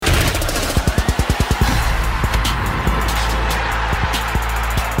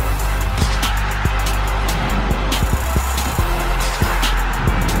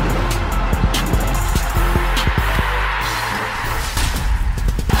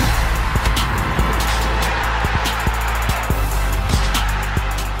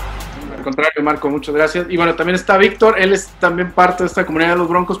Al contrario, Marco, muchas gracias. Y bueno, también está Víctor, él es también parte de esta comunidad de los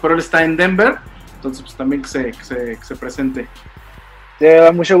Broncos, pero él está en Denver, entonces pues también que se presente. Sí,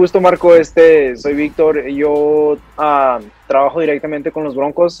 mucho gusto, Marco. Soy Víctor. Yo trabajo directamente con los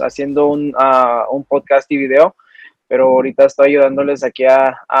Broncos haciendo un podcast y video, pero ahorita estoy ayudándoles aquí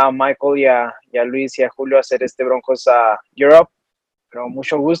a Michael y a Luis y a Julio a hacer Broncos Europe. Pero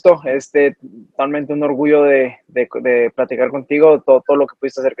mucho gusto, totalmente un orgullo de platicar contigo, todo lo que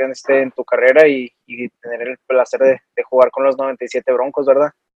pudiste hacer en tu carrera y tener el placer de jugar con los 97 Broncos,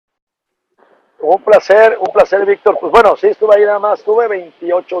 ¿verdad? Un placer, Víctor. Pues bueno, sí, estuve ahí nada más, estuve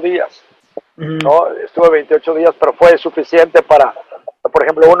 28 días, ¿no? Estuve 28 días, pero fue suficiente para, por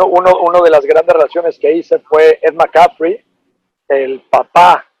ejemplo, uno de las grandes relaciones que hice fue Ed McCaffrey, el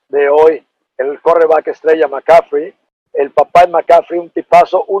papá de hoy, el quarterback estrella McCaffrey. El papá de McCaffrey, un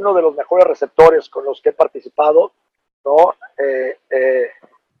tipazo, uno de los mejores receptores con los que he participado, ¿no?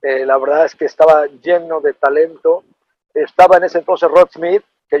 La verdad es que estaba lleno de talento. Estaba en ese entonces Rod Smith,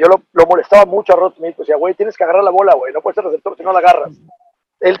 que yo lo molestaba mucho a Rod Smith. Decía, güey, tienes que agarrar la bola, güey, no puedes ser receptor si no la agarras.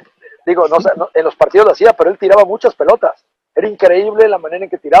 Él, digo, no, en los partidos lo hacía, pero él tiraba muchas pelotas. Era increíble la manera en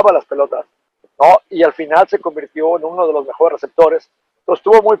que tiraba las pelotas, ¿no? Y al final se convirtió en uno de los mejores receptores. Entonces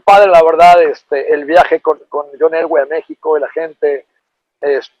estuvo muy padre, la verdad, el viaje con John Elway a México y la gente.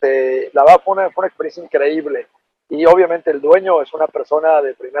 La verdad fue una experiencia increíble. Y obviamente el dueño es una persona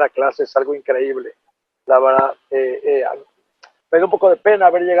de primera clase, es algo increíble. La verdad, me dio un poco de pena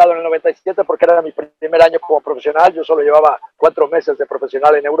haber llegado en el 97 porque era mi primer año como profesional. Yo solo llevaba 4 meses de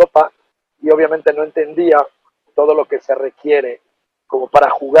profesional en Europa y obviamente no entendía todo lo que se requiere como para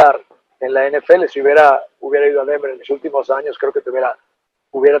jugar en la NFL. Si hubiera ido a Denver en mis últimos años, creo que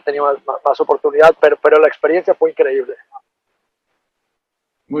hubiera tenido más oportunidad, pero la experiencia fue increíble.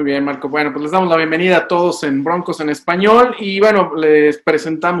 Muy bien, Marco. Bueno, pues les damos la bienvenida a todos en Broncos en Español y bueno, les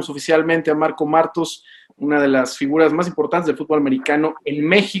presentamos oficialmente a Marco Martos, una de las figuras más importantes del fútbol americano en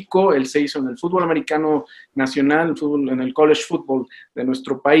México. Él se hizo en el fútbol americano nacional, en el college football de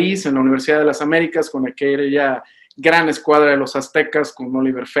nuestro país, en la Universidad de las Américas, con aquella gran escuadra de los aztecas, con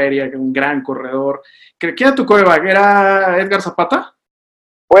Oliver Feria, un gran corredor. ¿Quién era tu quarterback? ¿Era Edgar Zapata?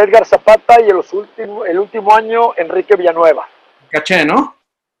 Fue Edgar Zapata y el último año Enrique Villanueva. Caché, ¿no?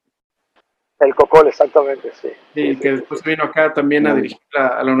 El Cocol, exactamente, sí. Sí, que después vino acá también a dirigir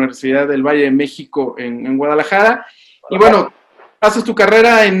a la Universidad del Valle de México en Guadalajara. Y bueno, haces tu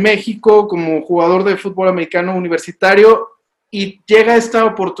carrera en México como jugador de fútbol americano universitario y llega esta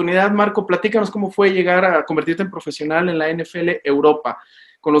oportunidad. Marco, platícanos cómo fue llegar a convertirte en profesional en la NFL Europa.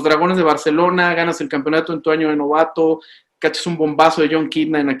 Con los Dragones de Barcelona, ganas el campeonato en tu año de novato, cachas un bombazo de John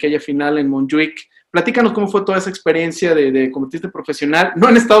Kidna en aquella final en Montjuic. Platícanos cómo fue toda esa experiencia de convertirte profesional, no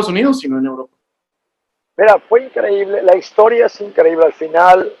en Estados Unidos, sino en Europa. Mira, fue increíble, la historia es increíble. Al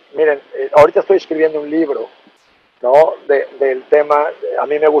final, miren, ahorita estoy escribiendo un libro, ¿no? Del tema. A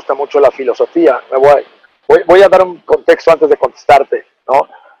mí me gusta mucho la filosofía. Voy a dar un contexto antes de contestarte, ¿no?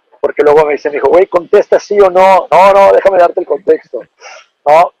 Porque luego me dicen, güey, contesta sí o no. No, déjame darte el contexto,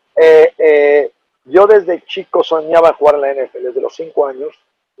 ¿no? Yo desde chico soñaba jugar en la NFL, desde los 5 años.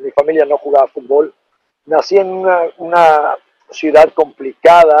 Mi familia no jugaba fútbol. Nací en una ciudad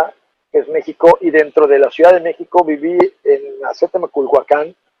complicada, que es México, y dentro de la Ciudad de México viví en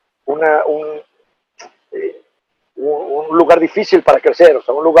Azetemaculhuacán, un lugar difícil para crecer, o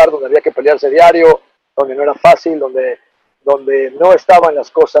sea, un lugar donde había que pelearse diario, donde no era fácil, donde no estaban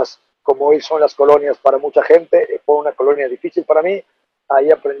las cosas como hoy son las colonias para mucha gente. Fue una colonia difícil para mí. Ahí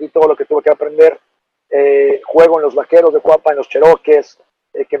aprendí todo lo que tuve que aprender. Juego en los Vaqueros de Cuapa, en los Cherokees,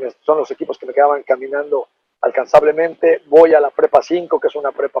 son los equipos que me quedaban caminando alcanzablemente. Voy a la prepa 5, que es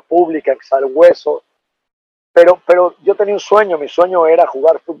una prepa pública, que sale hueso. Pero yo tenía un sueño. Mi sueño era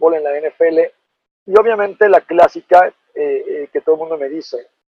jugar fútbol en la NFL. Y obviamente la clásica que todo el mundo me dice,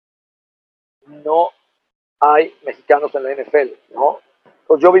 no hay mexicanos en la NFL, ¿no?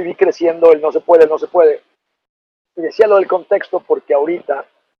 Pues yo viví creciendo el no se puede. Y decía lo del contexto porque ahorita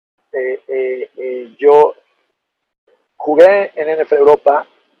yo jugué en NFL Europa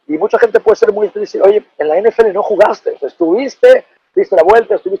y mucha gente puede ser muy triste. Oye, en la NFL no jugaste, o sea, estuviste, diste la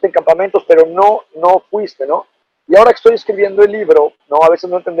vuelta, estuviste en campamentos, pero no fuiste, ¿no? Y ahora que estoy escribiendo el libro, ¿no? A veces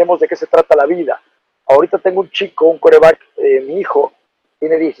no entendemos de qué se trata la vida. Ahorita tengo un chico, un quarterback, mi hijo,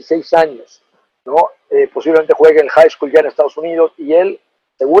 tiene 16 años, ¿no? Posiblemente juegue en high school ya en Estados Unidos y él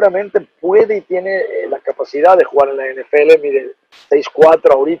seguramente puede y tiene la capacidad de jugar en la NFL. Mide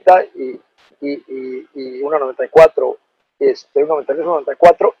 6'4" ahorita y 1'94", 1'93",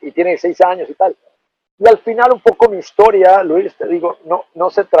 1'94", y tiene 6 años y tal. Y al final un poco mi historia, Luis, te digo, no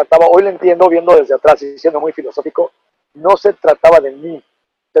se trataba, hoy lo entiendo viendo desde atrás y siendo muy filosófico, no se trataba de mí,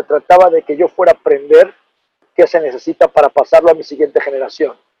 se trataba de que yo fuera a aprender qué se necesita para pasarlo a mi siguiente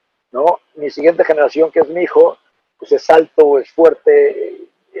generación, ¿no? Mi siguiente generación, que es mi hijo, pues es alto, es fuerte,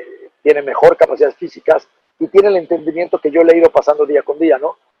 tiene mejor capacidades físicas y tiene el entendimiento que yo le he ido pasando día con día,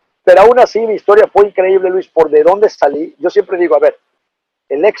 ¿no? Pero aún así mi historia fue increíble, Luis, por de dónde salí. Yo siempre digo, a ver,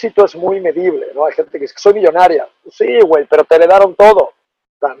 el éxito es muy medible, ¿no? Hay gente que dice que soy millonaria. Sí, güey, pero te heredaron todo. O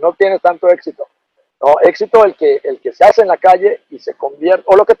sea, no tienes tanto éxito. No, éxito el que se hace en la calle y se convierte,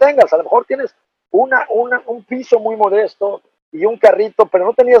 o lo que tengas, a lo mejor tienes un piso muy modesto y un carrito, pero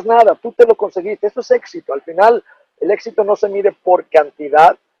no tenías nada, tú te lo conseguiste, eso es éxito. Al final, el éxito no se mide por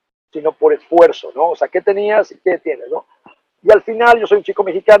cantidad, sino por esfuerzo, ¿no? O sea, ¿qué tenías y qué tienes, no? Y al final, yo soy un chico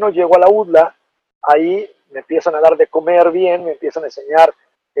mexicano, llego a la UDLA, ahí me empiezan a dar de comer bien, me empiezan a enseñar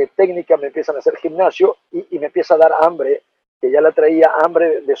técnica, me empiezan a hacer gimnasio y me empieza a dar hambre, que ya la traía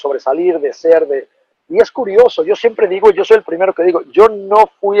hambre de sobresalir, de ser, Y es curioso, yo siempre digo, yo soy el primero que digo, yo no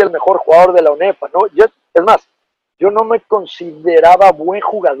fui el mejor jugador de la UNEFA, ¿no? Es más, yo no me consideraba buen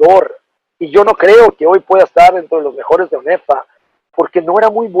jugador y yo no creo que hoy pueda estar dentro de los mejores de UNEFA porque no era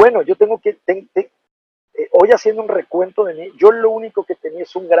muy bueno. Yo tengo que, hoy haciendo un recuento de mí, yo lo único que tenía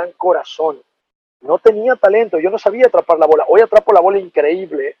es un gran corazón. No tenía talento, yo no sabía atrapar la bola. Hoy atrapo la bola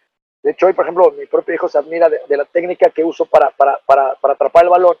increíble. De hecho, hoy, por ejemplo, mi propio hijo se admira de la técnica que uso para atrapar el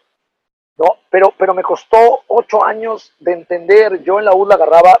balón. ¿No? Pero me costó 8 años de entender. Yo en la UDLA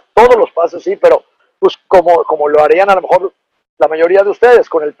agarraba todos los pases, sí, pero pues como lo harían a lo mejor la mayoría de ustedes,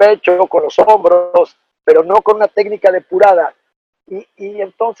 con el pecho, con los hombros, pero no con una técnica depurada. Y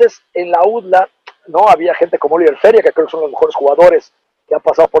entonces en la UDLA, ¿no? Había gente como Oliver Feria, que creo que son los mejores jugadores que han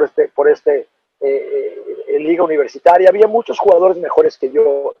pasado por este liga universitaria. Había muchos jugadores mejores que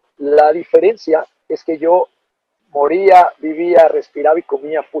yo. La diferencia es que yo moría, vivía, respiraba y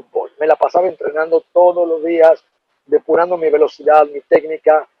comía fútbol. Me la pasaba entrenando todos los días, depurando mi velocidad, mi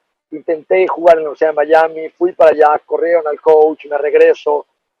técnica. Intenté jugar en la Universidad de Miami, fui para allá, corrieron al coach, me regreso,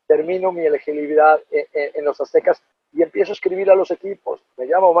 termino mi elegibilidad en los Aztecas y empiezo a escribir a los equipos. Me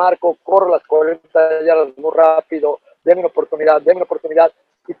llamo Marco, corro las 40 yardas muy rápido, denme una oportunidad, denme una oportunidad.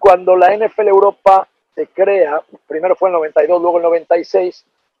 Y cuando la NFL Europa se crea, primero fue el 92, luego el 96,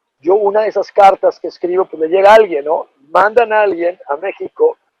 yo una de esas cartas que escribo, pues le llega a alguien, ¿no? Mandan a alguien a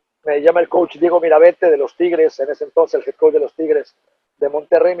México, me llama el coach Diego Mirabete de los Tigres, en ese entonces el head coach de los Tigres de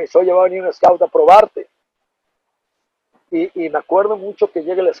Monterrey, me dice, oye, va a venir un scout a probarte. Y me acuerdo mucho que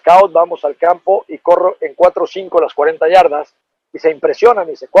llega el scout, vamos al campo y corro en 4.5 las 40 yardas y se impresiona,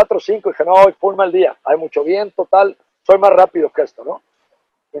 me dice 4.5, y dije, no, hoy fue un mal día, hay mucho viento, tal, soy más rápido que esto, ¿no?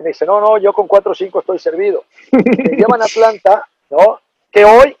 Y me dice, no, yo con 4.5 estoy servido. Me llevan a Atlanta, ¿no? Que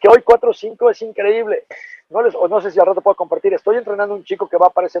hoy 4.5 es increíble. No sé si al rato puedo compartir. Estoy entrenando a un chico que va a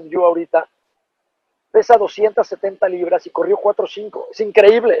aparecer en You ahorita. Pesa 270 libras y corrió 4.5. Es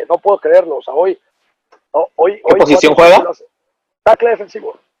increíble, no puedo creerlo. O sea, hoy ¿Qué posición juega? Tackle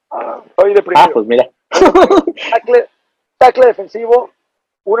defensivo. Estoy deprimido. Pues mira. Tackle defensivo,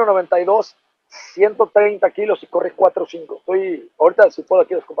 1.92, 130 kilos y corre 4.5. Ahorita si puedo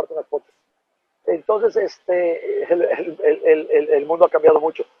aquí les comparto unas fotos. Entonces, el mundo ha cambiado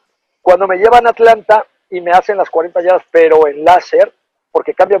mucho. Cuando me llevan a Atlanta y me hacen las 40 yardas, pero en láser,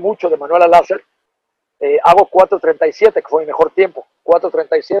 porque cambia mucho de manual a láser, hago 4.37, que fue mi mejor tiempo.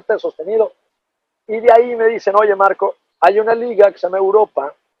 4.37 sostenido. Y de ahí me dicen, oye Marco, hay una liga que se llama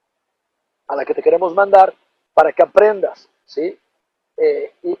Europa, a la que te queremos mandar para que aprendas, ¿sí?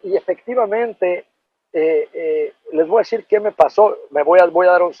 Y efectivamente, les voy a decir qué me pasó. Voy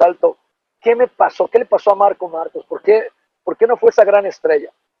a dar un salto. ¿Qué me pasó? ¿Qué le pasó a Marco Martos? ¿Por qué no fue esa gran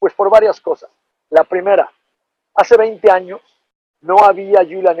estrella? Pues por varias cosas. La primera, hace 20 años no había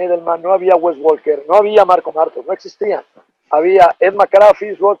Julian Edelman, no había Wes Walker, no había Marco Martos, no existían. Había Ed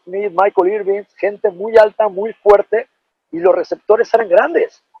McCaffrey, Rod Smith, Michael Irving, gente muy alta, muy fuerte, y los receptores eran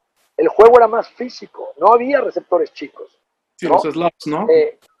grandes. El juego era más físico, no había receptores chicos. Sí, ¿no? Los slots, ¿no?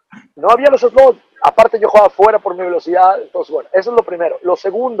 No había los slots. Aparte yo jugaba fuera por mi velocidad, entonces bueno, eso es lo primero. Lo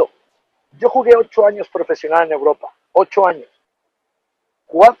segundo, yo jugué 8 años profesional en Europa, 8 años.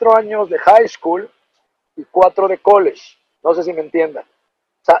 4 años de high school y 4 de college. No sé si me entiendan.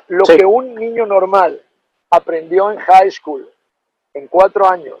 O sea, lo que un niño normal aprendió en high school en 4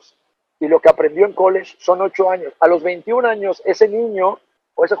 años y lo que aprendió en college son 8 años. A los 21 años, ese niño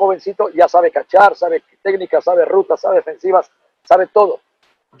o ese jovencito ya sabe cachar, sabe técnicas, sabe rutas, sabe defensivas, sabe todo.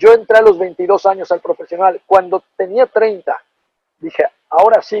 Yo entré a los 22 años al profesional. Cuando tenía 30, dije,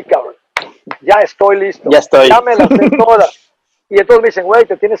 ahora sí, cabrón, ya estoy listo. Ya me las sé todas. Y entonces me dicen, güey,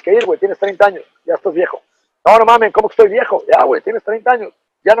 te tienes que ir, güey, tienes 30 años, ya estás viejo. No mames, ¿cómo que estoy viejo? Ya, güey, tienes 30 años,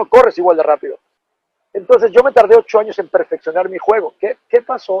 ya no corres igual de rápido. Entonces yo me tardé 8 años en perfeccionar mi juego. ¿Qué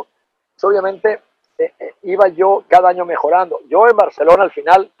pasó? Pues, obviamente iba yo cada año mejorando. Yo en Barcelona al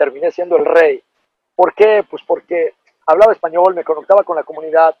final terminé siendo el rey. ¿Por qué? Pues porque hablaba español, me conectaba con la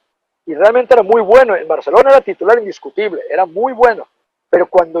comunidad y realmente era muy bueno. En Barcelona era titular indiscutible, era muy bueno. Pero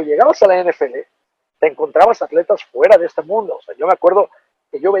cuando llegabas a la NFL, te encontrabas atletas fuera de este mundo. O sea, yo me acuerdo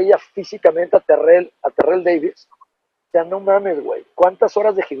que yo veía físicamente a Terrell Davis. O sea, no mames, güey. ¿Cuántas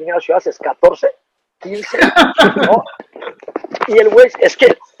horas de gimnasio haces? ¿14? ¿15? ¿No? Y el güey, es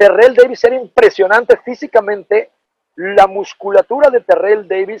que Terrell Davis era impresionante físicamente. La musculatura de Terrell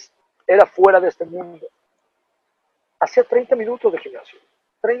Davis era fuera de este mundo. Hacía 30 minutos de gimnasio.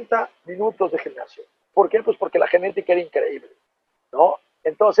 30 minutos de gimnasio. ¿Por qué? Pues porque la genética era increíble, ¿no?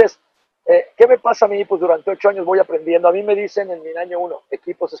 Entonces, ¿qué me pasa a mí? Pues durante 8 años voy aprendiendo. A mí me dicen en mi año 1,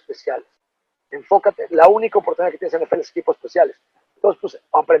 equipos especiales. Enfócate, la única oportunidad que tienes en NFL es equipos especiales. Entonces, pues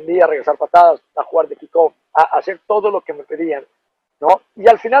aprendí a regresar patadas, a jugar de kickoff, a hacer todo lo que me pedían, ¿no? Y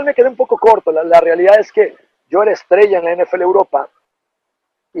al final me quedé un poco corto. La realidad es que yo era estrella en la NFL Europa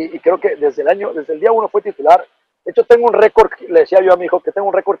y creo que desde el día 1 fue titular. De hecho, tengo un récord, le decía yo a mi hijo, que tengo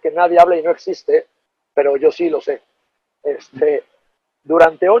un récord que nadie habla y no existe, pero yo sí lo sé.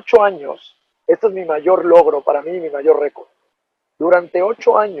 Durante 8 años, este es mi mayor logro para mí, mi mayor récord. Durante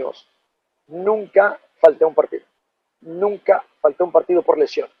 8 años, nunca falté a un partido. Nunca falté a un partido por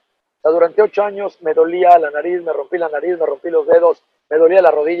lesión. O sea, durante 8 años me dolía la nariz, me rompí los dedos, me dolía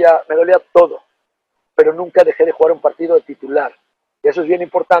la rodilla, me dolía todo. Pero nunca dejé de jugar un partido de titular. Y eso es bien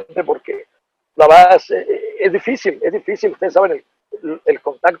importante porque la verdad es difícil. Ustedes saben, el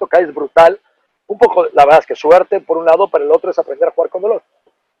contacto que hay es brutal. Un poco, la verdad es que suerte por un lado, para el otro es aprender a jugar con dolor.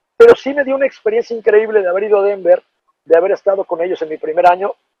 Pero sí me dio una experiencia increíble de haber ido a Denver, de haber estado con ellos en mi primer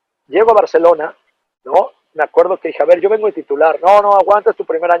año. Llego a Barcelona, ¿no? Me acuerdo que dije, a ver, yo vengo de titular. No, aguantas tu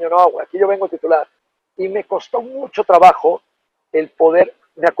primer año, no, aquí yo vengo de titular. Y me costó mucho trabajo el poder,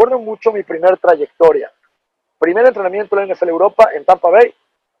 me acuerdo mucho mi primer trayectoria. Primer entrenamiento en la NFL Europa, en Tampa Bay,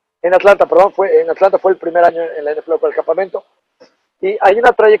 en Atlanta fue el primer año en la NFL Europa del campamento. Y hay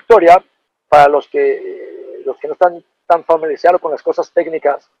una trayectoria, para los que no están tan familiarizados con las cosas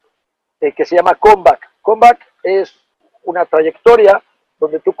técnicas, que se llama comeback. Comeback es una trayectoria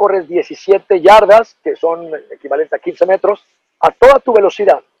donde tú corres 17 yardas, que son equivalentes a 15 metros, a toda tu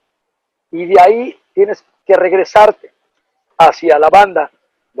velocidad. Y de ahí tienes que regresarte hacia la banda,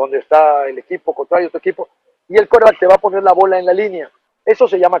 donde está el equipo contrario a tu equipo, y el quarterback te va a poner la bola en la línea. Eso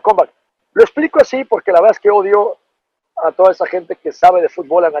se llama comeback. Lo explico así porque la verdad es que odio a toda esa gente que sabe de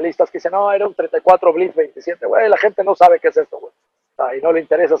fútbol, analistas, que dicen, no, era un 34 blitz 27. Güey, la gente no sabe qué es esto, güey. Y no le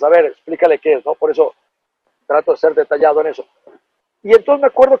interesa saber, explícale qué es, ¿no? Por eso trato de ser detallado en eso. Y entonces me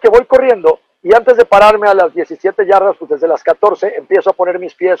acuerdo que voy corriendo y antes de pararme a las 17 yardas, pues desde las 14 empiezo a poner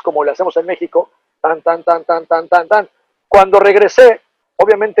mis pies como le hacemos en México, tan. Cuando regresé,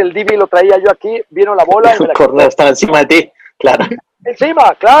 obviamente el DB lo traía yo aquí, vino la bola y me la quitó. Estaba encima de ti, claro.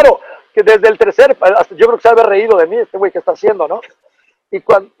 Encima, claro, que desde el tercer, hasta yo creo que se había reído de mí, este güey que está haciendo, ¿no? Y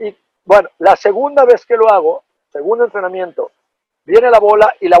bueno, la segunda vez que lo hago, segundo entrenamiento, viene la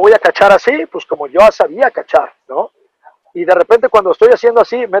bola y la voy a cachar así, pues como yo sabía cachar, ¿no? Y de repente cuando estoy haciendo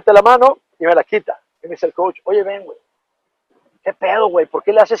así, mete la mano y me la quita. Y me dice el coach, oye, ven, güey, ¿qué pedo, güey? ¿Por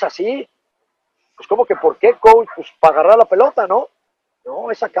qué le haces así? Pues como que, ¿por qué, coach? Pues para agarrar la pelota, ¿no? No,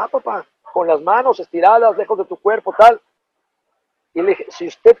 es acá, papá, con las manos estiradas, lejos de tu cuerpo, tal. Y le dije, si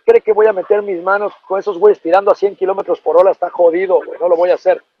usted cree que voy a meter mis manos con esos güeyes tirando a 100 kilómetros por hora, está jodido, güey, no lo voy a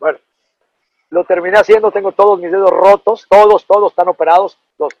hacer. Bueno, lo terminé haciendo, tengo todos mis dedos rotos, todos están operados,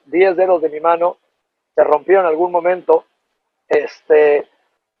 los 10 dedos de mi mano se rompieron en algún momento.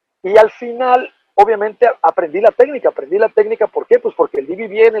 Y al final, obviamente, aprendí la técnica. ¿Por qué? Pues porque el DB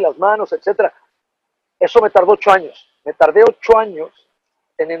viene, las manos, etcétera. Eso me tardó 8 años. Me tardé 8 años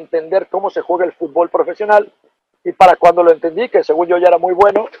en entender cómo se juega el fútbol profesional. Y para cuando lo entendí, que según yo ya era muy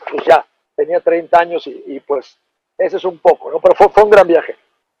bueno, pues ya, tenía 30 años y pues ese es un poco, ¿no? Pero fue un gran viaje.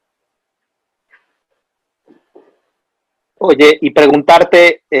 Oye, y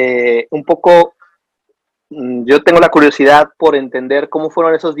preguntarte un poco, yo tengo la curiosidad por entender cómo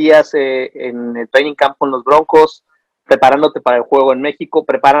fueron esos días en el training camp con los Broncos, preparándote para el juego en México,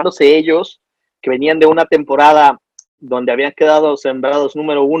 preparándose ellos, que venían de una temporada donde habían quedado sembrados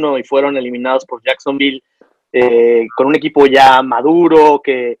número 1 y fueron eliminados por Jacksonville, con un equipo ya maduro,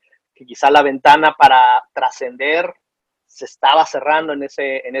 que quizá la ventana para trascender se estaba cerrando en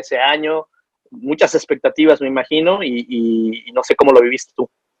ese año. Muchas expectativas, me imagino, y no sé cómo lo viviste tú.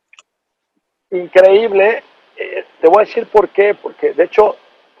 Increíble. Te voy a decir por qué. Porque, de hecho,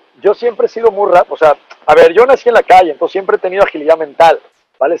 yo siempre he sido muy rápido. O sea, a ver, yo nací en la calle, entonces siempre he tenido agilidad mental,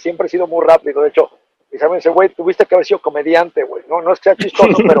 ¿vale? Siempre he sido muy rápido. De hecho, Y se me dice, güey, tuviste que haber sido comediante, güey. No es que sea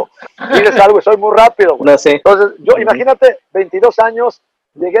chistoso, pero dices algo y soy muy rápido, güey. No sé. Entonces, yo, imagínate, 22 años,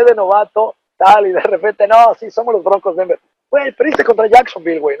 llegué de novato, tal, y de repente, no, sí, somos los Broncos de Denver. Güey, perdiste contra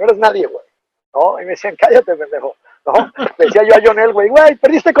Jacksonville, güey, no eres nadie, güey. ¿No? Y me decían, cállate, pendejo. ¿No? Le decía yo a John Elway, güey,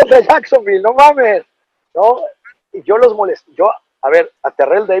 perdiste contra Jacksonville, no mames. ¿No? Y yo los molesté. Yo, a ver, a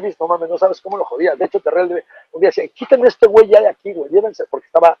Terrell Davis, no mames, no sabes cómo lo jodía. De hecho, Terrell Davis, un día decía, quítenme este güey ya de aquí, güey, llévense, porque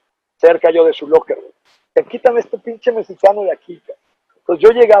estaba cerca yo de su locker, güey. Quítame este pinche mexicano de aquí, güey. Entonces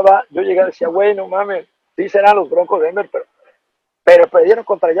yo llegaba y decía, güey, no mames, sí serán los Broncos de Denver, pero perdieron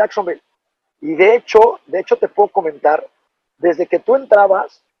contra Jacksonville. Y de hecho te puedo comentar, desde que tú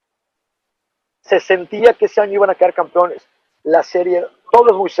entrabas, se sentía que ese año iban a quedar campeones. La serie, todo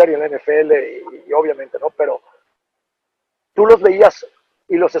es muy serio en la NFL y obviamente, ¿no? Pero tú los veías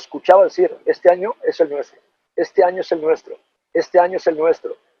y los escuchabas decir, este año es el nuestro, este año es el nuestro, este año es el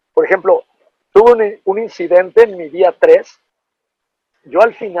nuestro. Por ejemplo, tuve un incidente en mi día 3, yo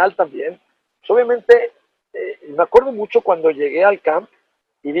al final también, pues obviamente, me acuerdo mucho cuando llegué al camp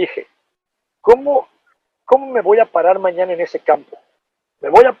y dije, ¿cómo me voy a parar mañana en ese campo? Me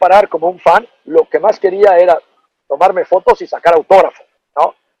voy a parar como un fan, lo que más quería era tomarme fotos y sacar autógrafo,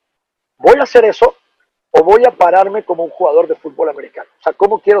 ¿no? ¿Voy a hacer eso o voy a pararme como un jugador de fútbol americano? O sea,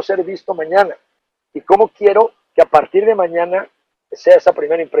 ¿cómo quiero ser visto mañana? ¿Y cómo quiero que a partir de mañana sea esa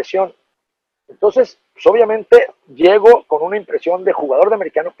primera impresión? Entonces, pues obviamente llego con una impresión de jugador de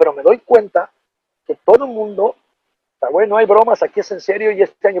americano, pero me doy cuenta que todo el mundo, o sea, güey, no hay bromas, aquí es en serio y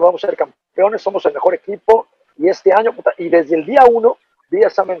este año vamos a ser campeones, somos el mejor equipo y este año, puta, y desde el día 1 vi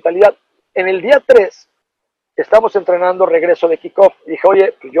esa mentalidad. En el día 3 estamos entrenando regreso de kickoff. Dije,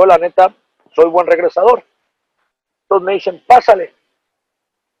 oye, pues yo la neta soy buen regresador. Entonces me dicen, pásale.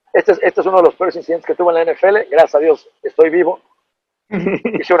 Este es uno de los peores incidentes que tuve en la NFL. Gracias a Dios, estoy vivo.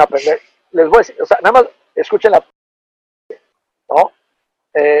 Hice una pendeja. Les voy a decir, o sea, nada más escuchen la... ¿No?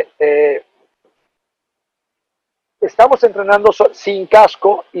 Estamos entrenando sin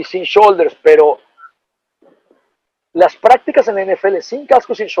casco y sin shoulders, pero las prácticas en la NFL sin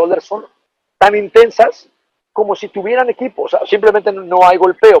casco y sin shoulders son tan intensas como si tuvieran equipo. O sea, simplemente no hay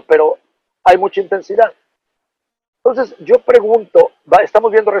golpeo, pero hay mucha intensidad. Entonces, yo pregunto,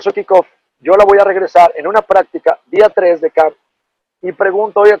 estamos viendo regreso kickoff, yo la voy a regresar en una práctica, día 3 de camp, y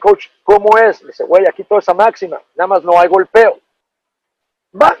pregunto, oye, coach, ¿cómo es? Me dice, güey, aquí toda esa máxima, nada más no hay golpeo.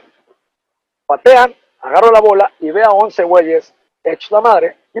 Va, patean, agarro la bola y veo a 11 güeyes hechos la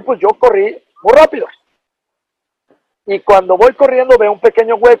madre, y pues yo corrí muy rápido. Y cuando voy corriendo veo un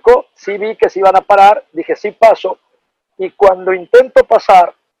pequeño hueco, sí vi que se iban a parar, dije sí paso, y cuando intento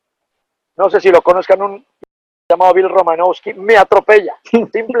pasar, no sé si lo conozcan, un llamado Bill Romanowski, me atropella,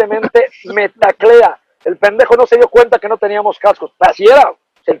 simplemente me taclea. El pendejo no se dio cuenta que no teníamos cascos, así era,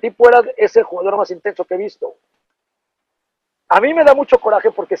 el tipo era ese jugador más intenso que he visto. A mí me da mucho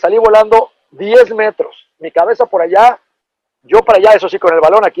coraje porque salí volando 10 metros, mi cabeza por allá, yo para allá, eso sí, con el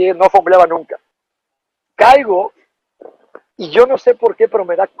balón aquí no fumbleaba nunca. Caigo, y yo no sé por qué, pero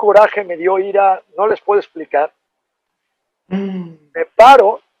me da coraje, me dio ira, no les puedo explicar. Me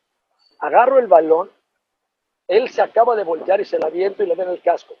paro, agarro el balón, él se acaba de voltear y se la aviento y le den el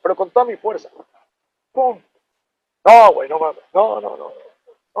casco, pero con toda mi fuerza. ¡Pum! No, güey, no mames,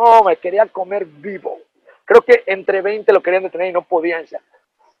 no, me quería comer vivo. Creo que entre 20 lo querían detener y no podían ya.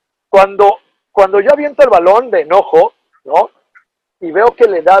 Cuando yo aviento el balón de enojo, ¿no? Y veo que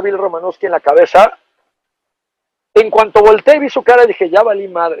le da a Bill Romanowski en la cabeza, en cuanto volteé y vi su cara, dije, ya valí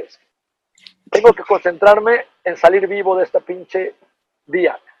madres. Tengo que concentrarme en salir vivo de esta pinche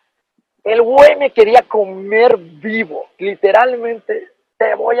día. El güey me quería comer vivo. Literalmente,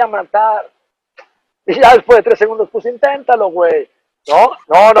 te voy a matar. Y ya después de 3 segundos, pues inténtalo, güey. No.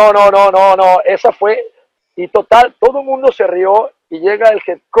 Esa fue. Y total, todo el mundo se rió y llega el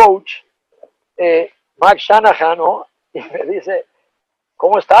head coach, Mike Shanahan, ¿no? Y me dice,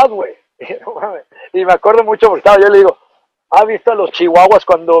 ¿cómo estás, güey? Y me acuerdo mucho porque yo le digo, ¿has visto a los chihuahuas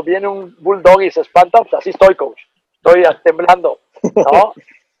cuando viene un bulldog y se espanta? Pues así estoy, coach. Estoy temblando, ¿no?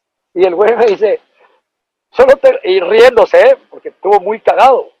 Y el güey me dice, y riéndose, porque estuvo muy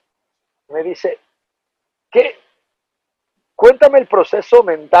cagado. Me dice, ¿qué? Cuéntame el proceso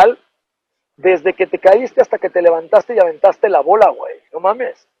mental desde que te caíste hasta que te levantaste y aventaste la bola, güey. No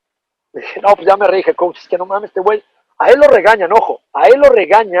mames. Le dije, no, pues ya me dije, coach, es que no mames, este güey. A él lo regañan, ojo, a él lo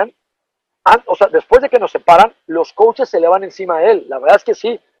regañan. O sea, después de que nos separan, los coaches se le van encima a él. La verdad es que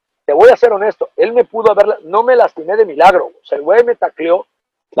sí, te voy a ser honesto. Él me pudo no me lastimé de milagro. O sea, el güey me tacleó.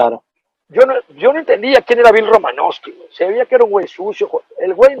 Claro. Yo no entendía quién era Bill Romanowski. Se veía que era un güey sucio.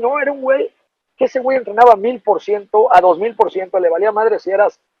 El güey no, era un güey que ese güey entrenaba 1000%, a 2000%. Le valía madre si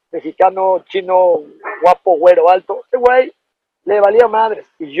eras mexicano, chino, guapo, güero, alto. Ese güey le valía madres.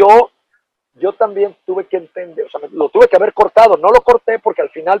 Y yo también tuve que entender, o sea, lo tuve que haber cortado. No lo corté porque al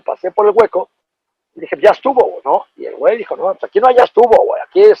final pasé por el hueco y dije, ya estuvo, güey, ¿no? Y el güey dijo, no, pues aquí no, ya estuvo, güey,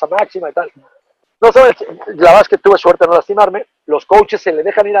 aquí es esa máxima y tal. No sabes, la verdad es que tuve suerte de no lastimarme. Los coaches se le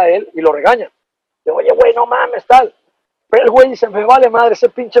dejan ir a él y lo regañan. Digo, oye, güey, no mames, tal. Pero el güey dice, me vale madre, ese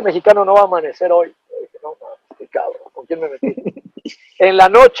pinche mexicano no va a amanecer hoy. Yo dije, no mames, qué cabrón, ¿con quién me metí? En la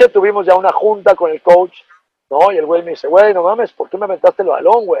noche tuvimos ya una junta con el coach, ¿no? Y el güey me dice, güey, no mames, ¿por qué me aventaste el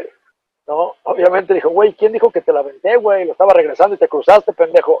balón, güey? ¿No? Obviamente dijo, güey, ¿quién dijo que te la aventé, güey? Lo estaba regresando y te cruzaste,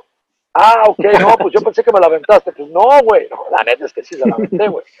 pendejo. Ah, ok, no, pues yo pensé que me la aventaste. Pues no, güey, no, la neta es que sí se la aventé,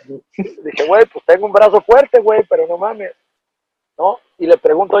 güey. Dije, güey, pues tengo un brazo fuerte, güey, pero no mames, ¿no? Y le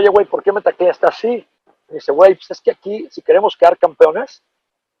pregunto, oye, güey, ¿por qué me tacleaste así? Y dice, güey, pues es que aquí, si queremos quedar campeones,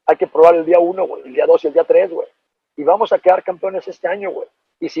 hay que probar el día 1, güey, el día 2 y el día 3, güey. Y vamos a quedar campeones este año, güey.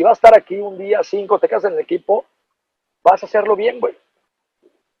 Y si vas a estar aquí un día 5, te quedas en el equipo, vas a hacerlo bien, güey.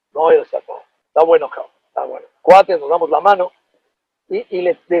 No, yo decía, no, está bueno, cabrón, está bueno. Cuates, nos damos la mano.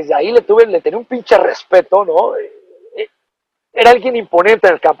 Desde ahí le tenía un pinche respeto, ¿no? Era alguien imponente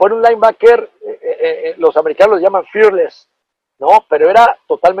en el campo, era un linebacker, los americanos lo llaman fearless, ¿no? Pero era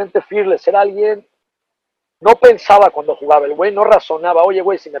totalmente fearless, era alguien, no pensaba cuando jugaba, el güey no razonaba, oye,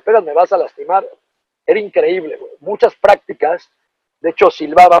 güey, si me pegas me vas a lastimar. Era increíble, güey. Muchas prácticas, de hecho,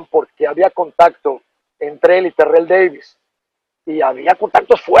 silbaban porque había contacto entre él y Terrell Davis. Y había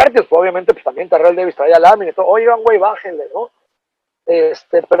contactos fuertes, pues, obviamente, pues también Terrell Davis traía lámina y todo. Oigan, güey, bájenle, ¿no?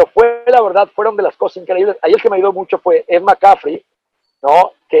 Pero fue, la verdad, fueron de las cosas increíbles. Ahí el que me ayudó mucho fue Ed McCaffrey,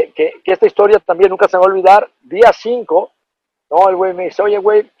 ¿no? Que esta historia también nunca se me va a olvidar. Día 5, ¿no? El güey me dice, oye,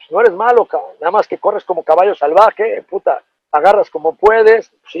 güey, pues no eres malo, cabrón. Nada más que corres como caballo salvaje, puta, agarras como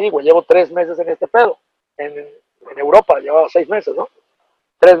puedes. Sí, güey, llevo 3 meses en este pedo. En Europa, llevaba 6 meses, ¿no?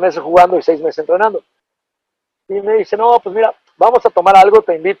 3 meses jugando y 6 meses entrenando. Y me dice, no, pues mira, vamos a tomar algo,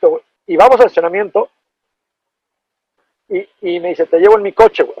 te invito, güey. Y vamos al estacionamiento. Y me dice, te llevo en mi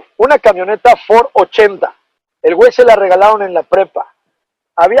coche, güey. Una camioneta Ford 80. El güey se la regalaron en la prepa.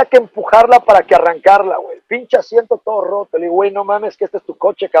 Había que empujarla para que arrancarla, güey. Pinche asiento todo roto. Le digo, güey, no mames, que este es tu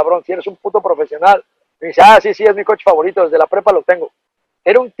coche, cabrón. Si eres un puto profesional. Me dice, ah, sí, sí, es mi coche favorito. Desde la prepa lo tengo.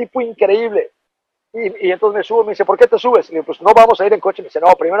 Era un tipo increíble. Y entonces me subo y me dice, ¿por qué te subes? Y le digo, pues no vamos a ir en coche. Me dice,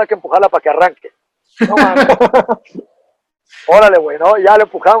 no, primero hay que empujarla para que arranque. No mames. Órale, güey, ¿no? Ya le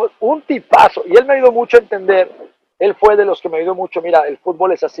empujamos. Un tipazo. Y él me ayudó mucho a entender. Él fue de los que me ayudó mucho. Mira, el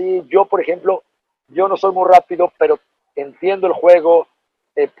fútbol es así. Yo, por ejemplo, yo no soy muy rápido, pero entiendo el juego.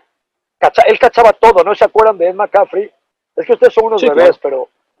 Él cachaba todo, ¿no se acuerdan de Ed McCaffrey? Es que ustedes son unos bebés, claro. Pero...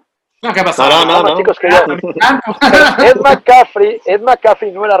 No, ¿qué pasó? No. Chicos que yo. Ed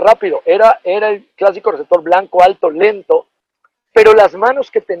McCaffrey no era rápido. Era el clásico receptor blanco, alto, lento. Pero las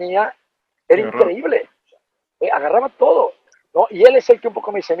manos que tenía era increíble. Agarraba todo, ¿no? Y él es el que un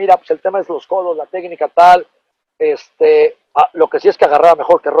poco me dice, mira, pues el tema es los codos, la técnica tal. Lo que sí es que agarraba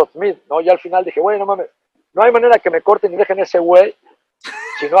mejor que Rod Smith, ¿no? Y al final dije, güey, no mames, no hay manera que me corten y dejen ese güey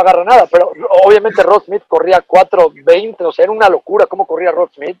si no agarra nada. Pero obviamente Rod Smith corría 4:20, o sea, era una locura cómo corría Rod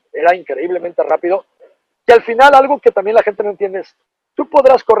Smith, era increíblemente rápido. Y al final algo que también la gente no entiende es, tú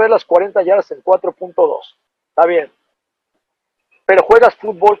podrás correr las 40 yardas en 4.2, está bien, pero juegas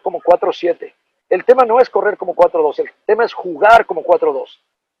fútbol como 4.7. El tema no es correr como 4.2, el tema es jugar como 4.2.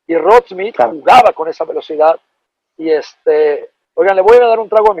 Y Rod Smith jugaba con esa velocidad. Y oigan, le voy a dar un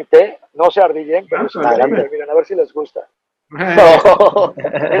trago a mi té, no se ardillen, pero es increíble, miren, a ver si les gusta.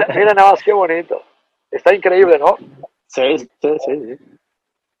 Mira nada más qué bonito. Está increíble, ¿no? Sí.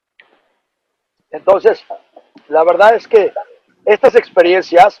 Entonces, la verdad es que estas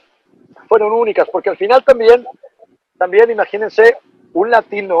experiencias fueron únicas, porque al final también imagínense un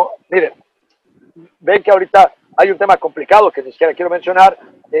latino, miren, ven que ahorita hay un tema complicado que ni siquiera quiero mencionar,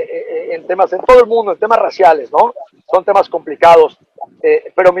 en temas, en todo el mundo, en temas raciales, ¿no? Son temas complicados,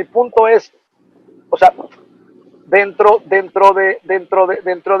 pero mi punto es, o sea, dentro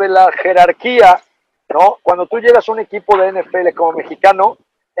de la jerarquía, ¿no? Cuando tú llegas a un equipo de NFL como mexicano,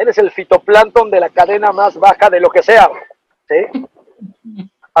 eres el fitoplancton de la cadena más baja de lo que sea, ¿sí?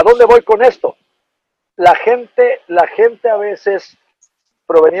 ¿A dónde voy con esto? La gente a veces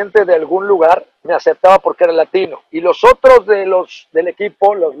proveniente de algún lugar me aceptaba porque era latino, y los otros del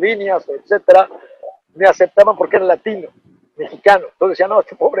equipo, las líneas, etcétera, me aceptaban porque era latino, mexicano. Entonces decía, no,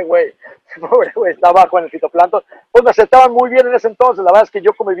 este pobre güey está abajo en el fitoplancton. Pues me aceptaban muy bien en ese entonces. La verdad es que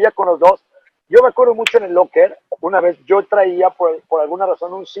yo convivía con los dos. Yo me acuerdo mucho en el locker, una vez yo traía por alguna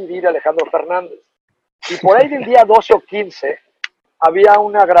razón un CD de Alejandro Fernández, y por ahí del día 12 o 15 había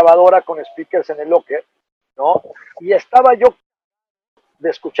una grabadora con speakers en el locker, ¿no? Y estaba yo de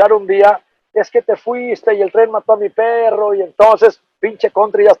escuchar un día, es que te fuiste y el tren mató a mi perro, y entonces, pinche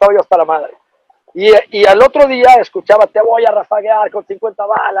contra, y ya estaba yo hasta la madre. Y al otro día escuchaba, te voy a rafaguear con 50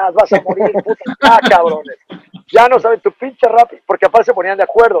 balas, vas a morir, puta, cabrones. Ya no saben tu pinche rap, porque aparte se ponían de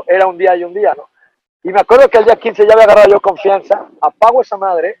acuerdo, era un día y un día, ¿no? Y me acuerdo que al día 15 ya había agarrado yo confianza, apago esa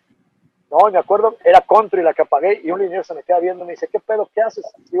madre, no, y me acuerdo, era country la que apagué, y un liniero se me queda viendo y me dice, ¿qué pedo, qué haces?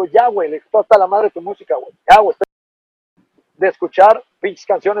 Digo, ya, güey, le digo, hasta la madre tu música, güey, ya, güey, de escuchar pinches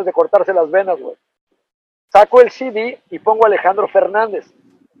canciones de cortarse las venas, güey. Saco el CD y pongo a Alejandro Fernández,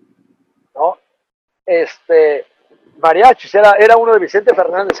 ¿no? Mariachis, era uno de Vicente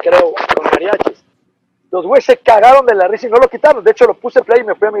Fernández, creo, con mariachis. Los güeyes se cagaron de la risa y no lo quitaron. De hecho, lo puse play y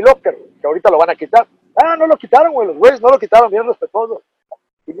me fui a mi locker, que ahorita lo van a quitar. Ah, no lo quitaron, güey, los güeyes no lo quitaron, bien respetuosos.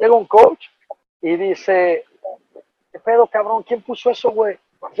 Y llega un coach y dice, ¿qué pedo, cabrón? ¿Quién puso eso, güey?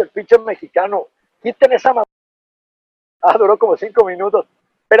 Pues el pinche mexicano. Quiten esa madre. Ah, duró como 5 minutos.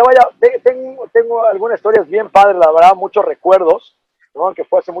 Pero vaya, tengo algunas historias bien padres, la verdad, muchos recuerdos, ¿no? Que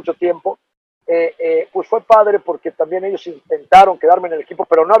fue hace mucho tiempo. Pues fue padre porque también ellos intentaron quedarme en el equipo,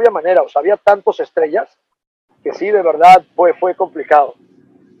 pero no había manera, o sea, había tantos estrellas que sí, de verdad, fue complicado.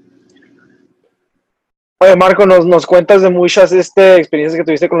 Oye, Marco, nos cuentas de muchas experiencias que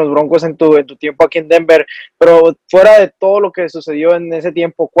tuviste con los Broncos en tu tiempo aquí en Denver, pero fuera de todo lo que sucedió en ese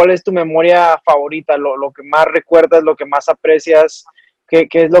tiempo, ¿cuál es tu memoria favorita? Lo que más recuerdas, lo que más aprecias, ¿qué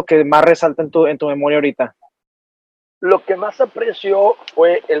es lo que más resalta en tu memoria ahorita? Lo que más aprecio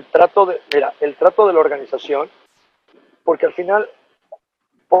fue el trato de la organización, porque al final,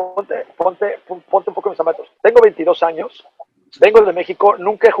 ponte un poco en mis zapatos. Tengo 22 años, vengo de México,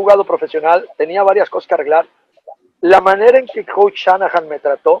 nunca he jugado profesional, tenía varias cosas que arreglar. La manera en que coach Shanahan me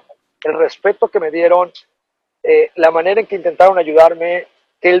trató, el respeto que me dieron, la manera en que intentaron ayudarme,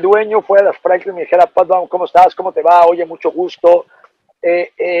 que el dueño fuera de las prácticas y me dijera, Pat, ¿cómo estás? ¿Cómo te va? Oye, mucho gusto.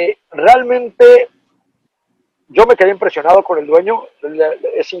 Realmente yo me quedé impresionado con el dueño,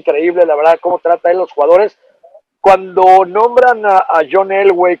 es increíble la verdad cómo trata él a los jugadores. Cuando nombran a John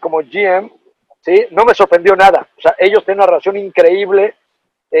Elway como GM, ¿sí? No me sorprendió nada, o sea, ellos tienen una relación increíble,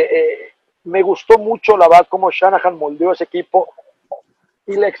 me gustó mucho la verdad cómo Shanahan moldeó ese equipo,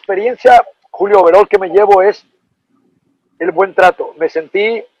 y la experiencia, Julio, overall que me llevo es el buen trato. Me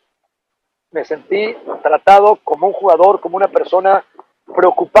sentí tratado como un jugador, como una persona,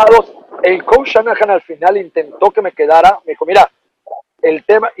 preocupados. El coach Shanahan al final intentó que me quedara, me dijo, mira, el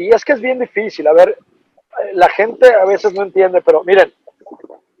tema, y es que es bien difícil, a ver, la gente a veces no entiende, pero miren,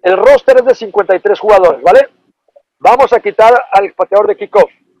 el roster es de 53 jugadores, ¿vale? Vamos a quitar al pateador de kickoff,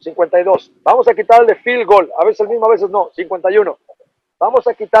 52. Vamos a quitar al de field goal, a veces el mismo, a veces no, 51. Vamos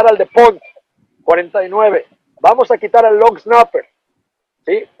a quitar al de punt, 49. Vamos a quitar al long snapper,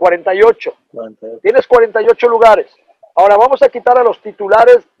 ¿sí? 48. Tienes 48 lugares. Ahora vamos a quitar a los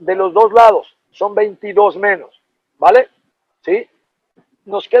titulares de los dos lados. Son 22 menos, ¿vale? ¿Sí?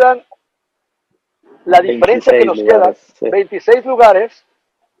 Nos quedan, la diferencia que nos queda, sí. 26 lugares.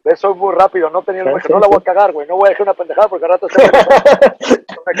 Soy muy rápido, no tenía el no la voy a cagar, güey. No voy a dejar una pendejada porque al rato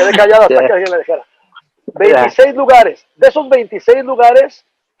me quedé callado hasta que alguien la dejara. 26 lugares. De esos 26 lugares,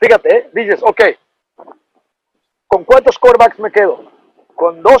 fíjate, dices, ok, ¿con cuántos quarterbacks me quedo?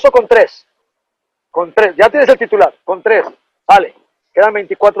 ¿Con 2 o con 3? Con 3, ya tienes el titular, con 3, vale, quedan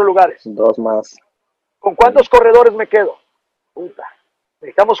 24 lugares. 2 más. ¿Con cuántos corredores me quedo? Puta,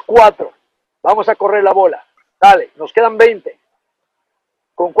 necesitamos 4, vamos a correr la bola, dale, nos quedan 20.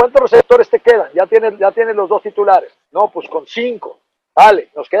 ¿Con cuántos receptores te quedan? Ya tienes los 2 titulares. No, pues con 5,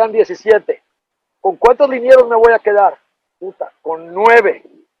 vale, nos quedan 17. ¿Con cuántos linieros me voy a quedar? Puta, con 9,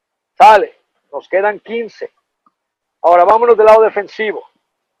 sale, nos quedan 15. Ahora vámonos del lado defensivo.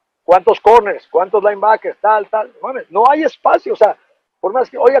 ¿Cuántos corners? ¿Cuántos linebackers? Tal. No hay espacio, o sea, por más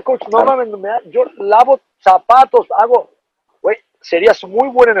que, oiga, coach, no mames, yo lavo zapatos, güey, serías muy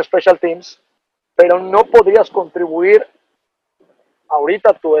bueno en special teams, pero no podrías contribuir ahorita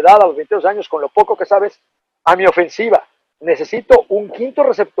a tu edad, a los 22 años, con lo poco que sabes, a mi ofensiva. Necesito un quinto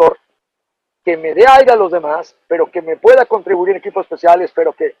receptor que me dé aire a los demás, pero que me pueda contribuir en equipos especiales,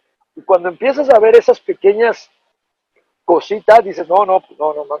 pero que, y cuando empiezas a ver esas pequeñas cositas, dices, no,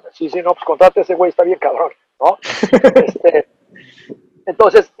 sí, no, pues contrate a ese güey, está bien cabrón, ¿no?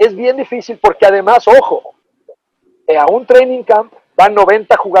 Entonces, es bien difícil porque además, ojo, a un training camp van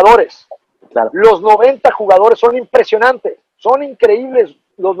 90 jugadores. Claro. Los 90 jugadores son impresionantes, son increíbles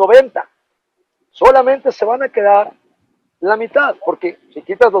los 90. Solamente se van a quedar la mitad, porque si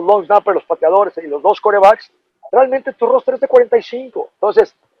quitas los long snappers, los pateadores y los 2 quarterbacks, realmente tu roster es de 45.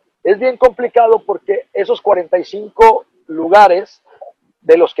 Entonces, es bien complicado porque esos 45 lugares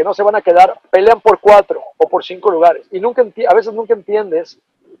de los que no se van a quedar, pelean por 4 o por 5 lugares. Y a veces nunca entiendes,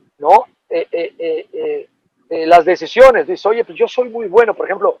 ¿no? Las decisiones. Dices, oye, pues yo soy muy bueno. Por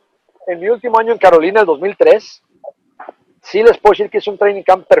ejemplo, en mi último año en Carolina, el 2003, sí les puedo decir que hice un training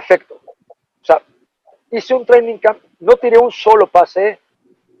camp perfecto. O sea, hice un training camp, no tiré un solo pase,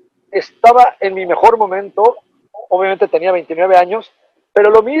 estaba en mi mejor momento, obviamente tenía 29 años, pero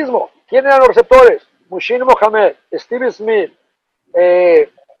lo mismo, ¿quién eran los receptores? Mushin Mohamed, Steve Smith,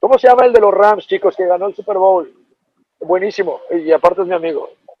 ¿cómo se llama el de los Rams, chicos, que ganó el Super Bowl? Buenísimo, y aparte es mi amigo.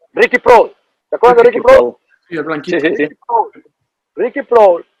 Ricky Prohl, ¿te acuerdas de Ricky Prohl? Sí, el blanquito. Sí. Ricky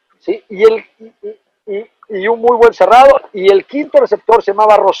Prohl, ¿sí? Y un muy buen cerrado, y el quinto receptor se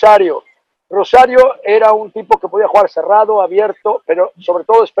llamaba Rosario. Rosario era un tipo que podía jugar cerrado, abierto, pero sobre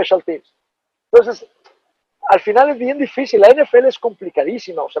todo special teams. Entonces, al final es bien difícil. La NFL es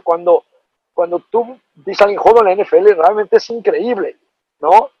complicadísima. O sea, cuando tú dices a alguien juega en la NFL, realmente es increíble,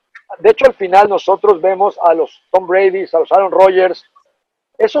 ¿no? De hecho, al final nosotros vemos a los Tom Brady, a los Aaron Rodgers.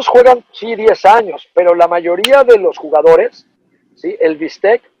 Esos juegan, sí, 10 años, pero la mayoría de los jugadores, ¿sí? El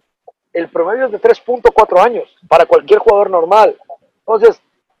bistec, el promedio es de 3.4 años para cualquier jugador normal. Entonces,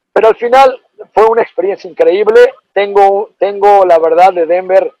 pero al final fue una experiencia increíble. Tengo la verdad de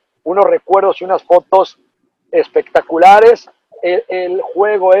Denver unos recuerdos y unas fotos espectaculares. El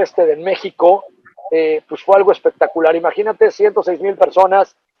juego este de México, pues fue algo espectacular. Imagínate 106,000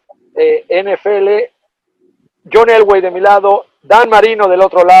 personas, NFL, John Elway de mi lado, Dan Marino del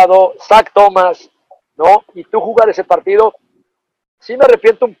otro lado, Zach Thomas, ¿no? Y tú jugar ese partido, sí me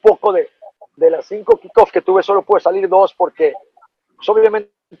arrepiento un poco de las 5 kickoffs que tuve, solo pude salir 2 porque pues,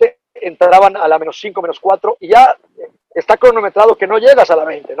 obviamente entraban a la -5, -4 y ya está cronometrado que no llegas a la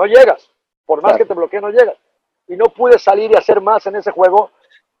 20, no llegas, por más que te bloquee no llegas. Y no pude salir y hacer más en ese juego,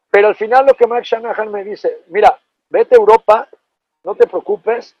 pero al final lo que Mike Shanahan me dice, mira, vete a Europa, no te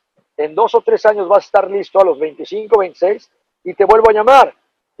preocupes, en 2 o 3 años vas a estar listo a los 25, 26 y te vuelvo a llamar.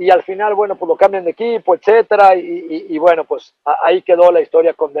 Y al final, bueno, pues lo cambian de equipo, etcétera, y bueno, pues ahí quedó la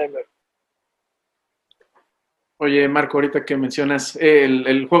historia con Denver. Oye, Marco, ahorita que mencionas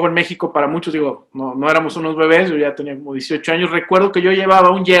el juego en México, para muchos, digo, no éramos unos bebés, yo ya tenía como 18 años. Recuerdo que yo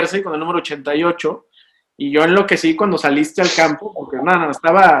llevaba un jersey con el número 88 y yo enloquecí cuando saliste al campo, porque no,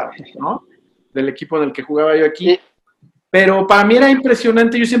 estaba, ¿no? Del equipo en el que jugaba yo aquí. Pero para mí era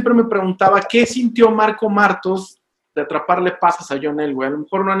impresionante, yo siempre me preguntaba qué sintió Marco Martos de atraparle pases a John Elway. A lo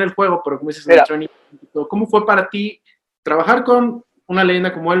mejor no en el juego, pero como dices, en el training. ¿Cómo fue para ti trabajar con una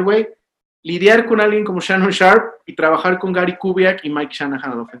leyenda como Elway, lidiar con alguien como Shannon Sharpe y trabajar con Gary Kubiak y Mike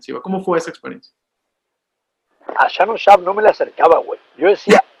Shanahan en la ofensiva? ¿Cómo fue esa experiencia? A Shannon Sharpe no me le acercaba, güey. Yo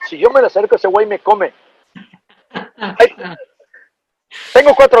decía, si yo me le acerco, ese güey me come. Ay,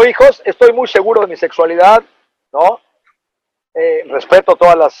 tengo 4 hijos, estoy muy seguro de mi sexualidad, ¿no? Respeto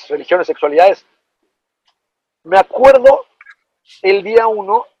todas las religiones, sexualidades. Me acuerdo el día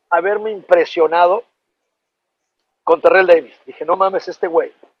 1 haberme impresionado con Terrell Davis. Dije, no mames, este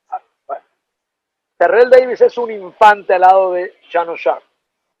güey. Terrell Davis es un infante al lado de Shannon Sharpe.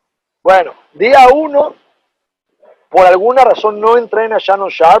 Bueno, día 1, por alguna razón no entrena a Shannon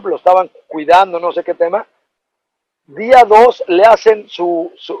Sharpe, lo estaban cuidando, no sé qué tema. Día 2 le hacen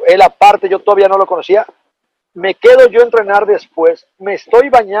él aparte, yo todavía no lo conocía. Me quedo yo a entrenar después, me estoy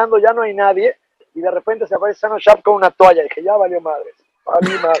bañando, ya no hay nadie, y de repente se aparece Shannon Sharpe con una toalla. Dije, ya valió madre.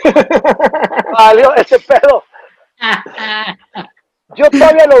 Valió ese pedo. Yo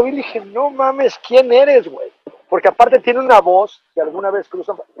todavía lo vi y dije, no mames, ¿quién eres, güey? Porque aparte tiene una voz, que alguna vez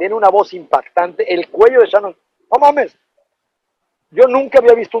cruzan, tiene una voz impactante, el cuello de Shannon, no mames. Yo nunca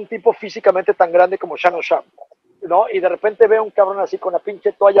había visto un tipo físicamente tan grande como Shannon Sharpe, ¿no? Y de repente veo un cabrón así con la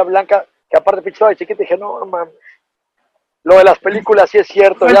pinche toalla blanca, que aparte pinche toalla chiquita, y dije, no mames. Lo de las películas sí es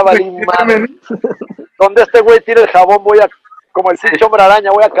cierto, ya valí madre. Donde este güey tire el jabón, como el pinche hombre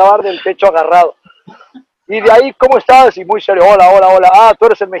araña, voy a acabar del techo agarrado. Y de ahí, ¿cómo estás? Y muy serio, hola. Ah, tú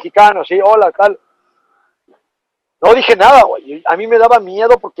eres el mexicano, sí, hola, tal. No dije nada, güey. A mí me daba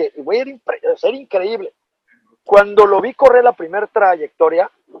miedo porque el güey era increíble. Cuando lo vi correr la primera trayectoria,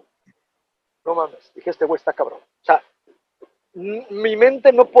 no mames, dije, este güey está cabrón. O sea, mi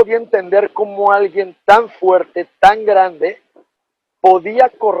mente no podía entender cómo alguien tan fuerte, tan grande, podía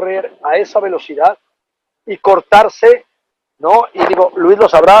correr a esa velocidad y cortarse, ¿no? Y digo, Luis lo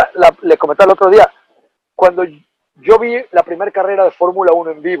sabrá, le comenté el otro día, cuando yo vi la primera carrera de Fórmula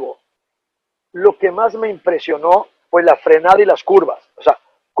 1 en vivo, lo que más me impresionó fue la frenada y las curvas. O sea,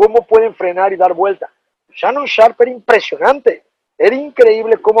 cómo pueden frenar y dar vuelta. Shannon Sharpe era impresionante. Era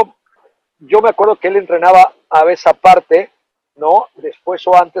increíble cómo, yo me acuerdo que él entrenaba a veces aparte, ¿no? Después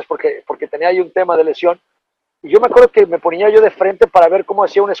o antes, porque tenía ahí un tema de lesión. y yo me acuerdo que me ponía yo de frente para ver cómo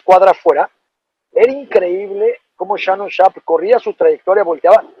hacía una escuadra afuera. Era increíble cómo Shannon Sharpe corría su trayectoria,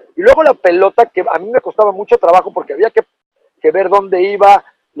 volteaba, y luego la pelota, que a mí me costaba mucho trabajo porque había que ver dónde iba,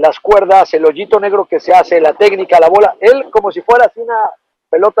 las cuerdas, el hoyito negro que se hace, la técnica, la bola, él como si fuera así una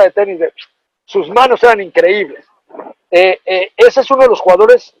pelota de tenis, sus manos eran increíbles. Ese es uno de los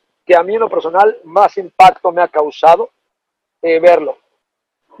jugadores que a mí en lo personal más impacto me ha causado verlo.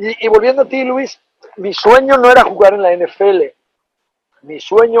 Y volviendo a ti, Luis, mi sueño no era jugar en la NFL, mi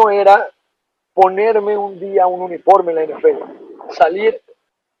sueño era ponerme un día un uniforme en la NFL,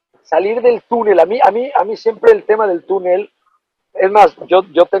 salir del túnel. A mí siempre el tema del túnel, es más,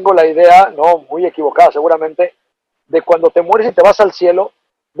 yo tengo la idea, no muy equivocada seguramente, de cuando te mueres y te vas al cielo,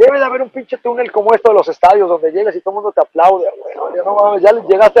 debe de haber un pinche túnel como esto de los estadios, donde llegas y todo el mundo te aplaude, güey, ¿no? Ya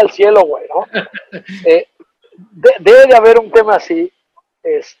llegaste al cielo, güey, ¿no? Debe de haber un tema así.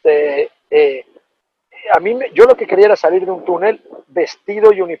 Yo lo que quería era salir de un túnel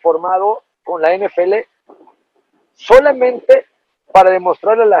vestido y uniformado con la NFL solamente para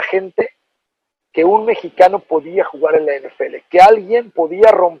demostrarle a la gente que un mexicano podía jugar en la NFL, que alguien podía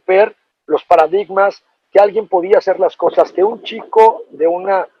romper los paradigmas, que alguien podía hacer las cosas, que un chico de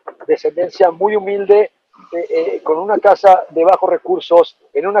una descendencia muy humilde, con una casa de bajos recursos,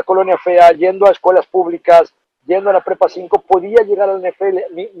 en una colonia fea, yendo a escuelas públicas, yendo a la prepa 5, podía llegar a la NFL.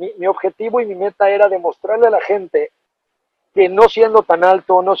 Mi objetivo y mi meta era demostrarle a la gente que no siendo tan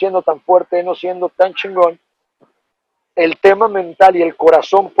alto, no siendo tan fuerte, no siendo tan chingón, el tema mental y el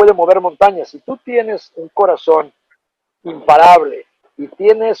corazón puede mover montañas. Si tú tienes un corazón imparable y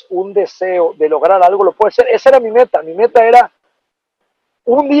tienes un deseo de lograr algo, lo puedes hacer. Esa era mi meta. Mi meta era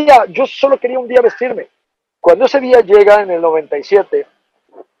un día, yo solo quería un día vestirme. Cuando ese día llega en el 97,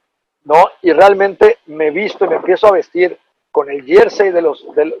 ¿no? Y realmente me visto y me empiezo a vestir con el jersey de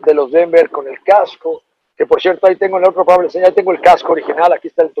los Denver, con el casco, que por cierto ahí tengo en el otro Pablo, ahí tengo el casco original, aquí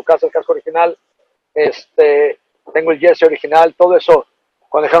está en tu casa el casco original, tengo el jersey original, todo eso.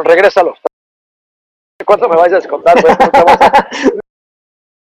 Cuando dijeron, regrésalo. ¿Cuánto me vais a descontar? Pues,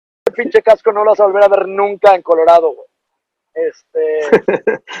 el pinche casco no lo vas a volver a ver nunca en Colorado, güey.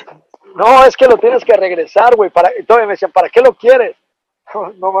 No, es que lo tienes que regresar, güey. Y todavía me decían, ¿para qué lo quieres?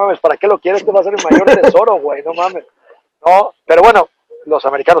 No mames, ¿para qué lo quieres? Te va a ser el mayor tesoro, güey. No mames. No, pero bueno, los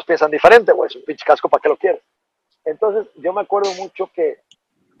americanos piensan diferente, güey. Es un pinche casco, ¿para qué lo quieres? Entonces, yo me acuerdo mucho que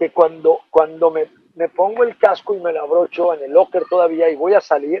cuando me pongo el casco y me lo abrocho en el locker todavía y voy a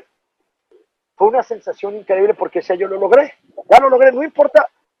salir, fue una sensación increíble porque decía, yo lo logré, ya lo logré, no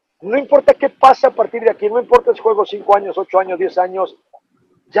importa qué pasa a partir de aquí, no importa si juego 5 años, 8 años, 10 años,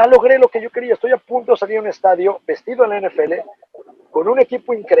 ya logré lo que yo quería, estoy a punto de salir a un estadio vestido en la NFL, con un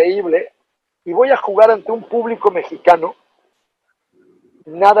equipo increíble y voy a jugar ante un público mexicano.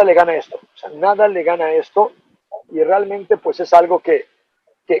 Nada le gana esto, o sea, nada le gana esto y realmente pues es algo que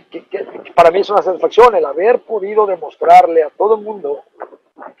para mí es una satisfacción el haber podido demostrarle a todo el mundo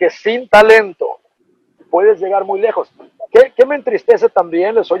que sin talento puedes llegar muy lejos. ¿Qué me entristece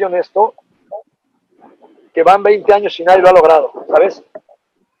también, les soy honesto, que van 20 años y nadie lo ha logrado, ¿sabes?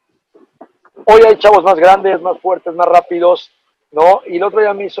 Hoy hay chavos más grandes, más fuertes, más rápidos, ¿no? Y el otro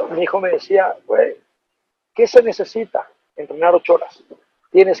día mi hijo me decía, güey, ¿qué se necesita? Entrenar 8 horas.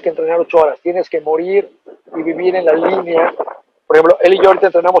 Tienes que entrenar 8 horas, tienes que morir y vivir en la línea. Por ejemplo, él y yo ahorita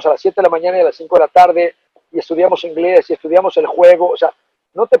entrenamos a las 7 de la mañana y a las 5 de la tarde y estudiamos inglés y estudiamos el juego. O sea,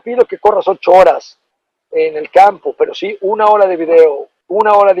 no te pido que corras 8 horas en el campo, pero sí 1 hora de video,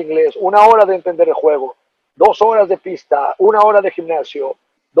 1 hora de inglés, 1 hora de entender el juego, 2 horas de pista, 1 hora de gimnasio,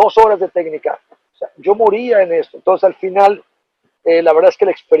 2 horas de técnica. O sea, yo moría en esto. Entonces, al final, la verdad es que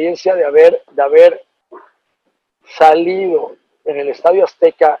la experiencia de haber salido en el Estadio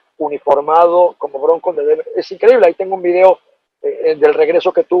Azteca uniformado como Broncos de Denver es increíble. Ahí tengo un video del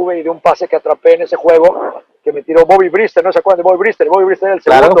regreso que tuve y de un pase que atrapé en ese juego que me tiró Bobby Brister. ¿No se acuerdan de Bobby Brister? Bobby Brister era el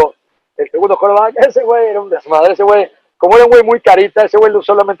segundo quarterback. Ese güey era un desmadre. Ese güey, como era un güey muy carita, ese güey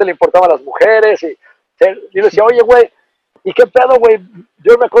solamente le importaban las mujeres y yo le decía, oye güey, ¿y qué pedo güey?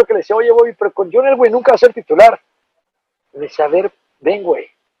 Yo me acuerdo que le decía, oye güey, pero con John Elway nunca va a ser titular. Le decía, a ver, ven güey,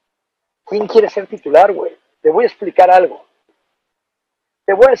 ¿quién quiere ser titular güey? Te voy a explicar algo.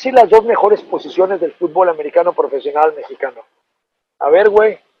 Te voy a decir las 2 mejores posiciones del fútbol americano profesional mexicano. A ver,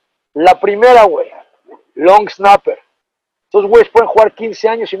 güey. La primera, güey. Long snapper. Esos güeyes pueden jugar 15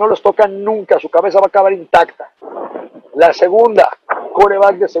 años y no los tocan nunca. Su cabeza va a acabar intacta. La segunda,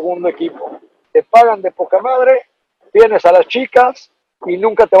 quarterback de segundo equipo. Te pagan de poca madre, tienes a las chicas y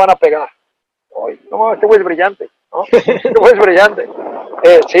nunca te van a pegar. Ay, no, este güey es brillante, ¿no? Este güey es brillante.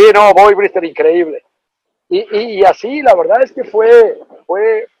 Sí, no, Bobby Brister, increíble. Y así, la verdad es que fue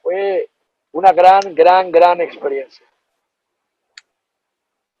Una gran experiencia.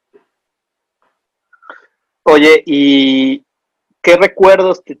 Oye, ¿y qué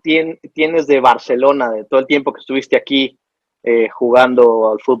recuerdos tienes de Barcelona, de todo el tiempo que estuviste aquí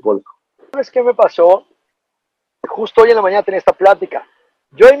jugando al fútbol? ¿Sabes qué me pasó? Justo hoy en la mañana tenía esta plática.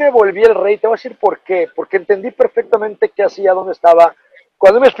 Yo ahí me volví el rey, te voy a decir por qué. Porque entendí perfectamente qué hacía, dónde estaba.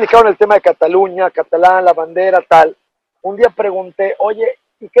 Cuando me explicaron el tema de Cataluña, catalán, la bandera, tal, un día pregunté, oye,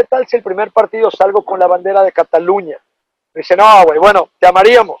 ¿y qué tal si el primer partido salgo con la bandera de Cataluña? Me dice, no, güey, bueno, te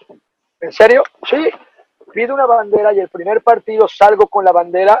amaríamos. ¿En serio? Sí. Pido una bandera y el primer partido salgo con la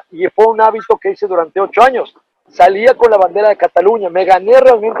bandera y fue un hábito que hice durante 8 años. Salía con la bandera de Cataluña, me gané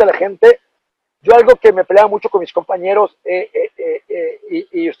realmente a la gente. Yo algo que me peleaba mucho con mis compañeros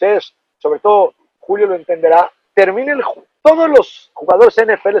y ustedes, sobre todo Julio lo entenderá, todos los jugadores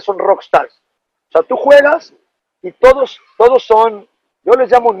NFL son rockstars. O sea, tú juegas y todos son, yo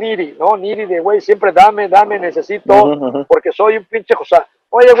les llamo needy, ¿no? Needy de, güey, siempre dame, necesito, porque soy un pinche, o sea,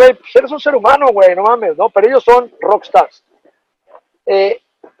 oye, güey, pues eres un ser humano, güey, no mames, ¿no? Pero ellos son rockstars.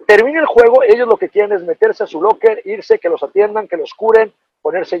 Termina el juego, ellos lo que quieren es meterse a su locker, irse, que los atiendan, que los curen,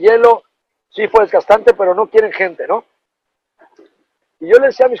 ponerse hielo. Sí fue desgastante, pero no quieren gente, ¿no? Y yo le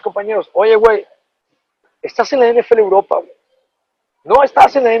decía a mis compañeros, oye, güey, estás en la NFL Europa, güey. No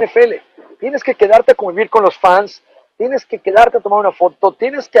estás en la NFL. Tienes que quedarte a convivir con los fans, tienes que quedarte a tomar una foto,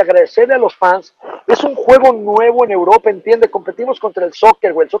 tienes que agradecerle a los fans. Es un juego nuevo en Europa, entiende, competimos contra el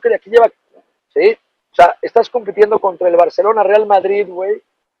soccer, güey. El soccer de aquí lleva, ¿sí? O sea, estás compitiendo contra el Barcelona Real Madrid, güey,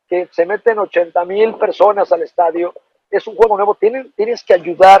 que se meten 80,000 personas al estadio. Es un juego nuevo, tienes que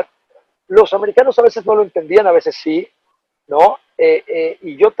ayudar. Los americanos a veces no lo entendían, a veces sí, ¿no?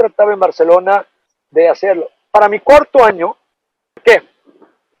 Y yo trataba en Barcelona de hacerlo. Para mi cuarto año, ¿por qué?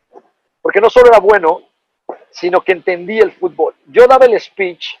 Porque no solo era bueno, sino que entendí el fútbol. Yo daba el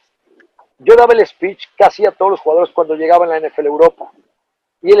speech casi a todos los jugadores cuando llegaban a la NFL Europa.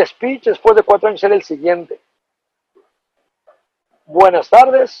 Y el speech después de 4 años era el siguiente. Buenas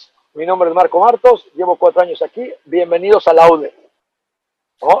tardes, mi nombre es Marco Martos, llevo 4 años aquí, bienvenidos al outlet.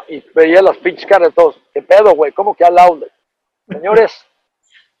 ¿No? Y veía las pinches caras de todos. ¿Qué pedo, güey? ¿Cómo que al outlet? Señores,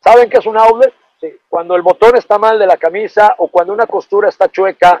 ¿saben qué es un outlet? Sí. Cuando el botón está mal de la camisa, o cuando una costura está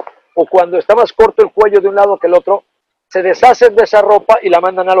chueca, o cuando está más corto el cuello de un lado que el otro, se deshacen de esa ropa y la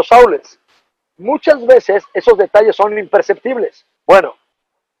mandan a los outlets. Muchas veces esos detalles son imperceptibles. Bueno,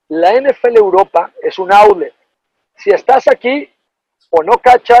 la NFL Europa es un outlet. Si estás aquí, o no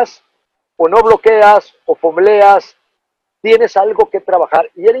cachas, o no bloqueas, o fombleas, tienes algo que trabajar.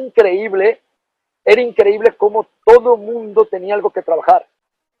 Y era increíble cómo todo mundo tenía algo que trabajar.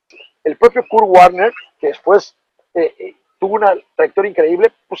 El propio Kurt Warner, que después tuvo una trayectoria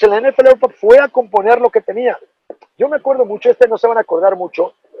increíble, pues en la NFL fue a componer lo que tenía. Yo me acuerdo mucho, no se van a acordar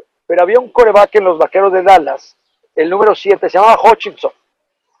mucho, pero había un quarterback en los Vaqueros de Dallas, el número 7, se llamaba Hutchinson.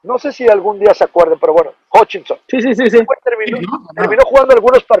 No sé si algún día se acuerden, pero bueno, Hutchinson. Sí. Terminó jugando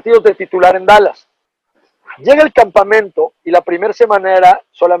algunos partidos de titular en Dallas. Llega el campamento y la primera semana era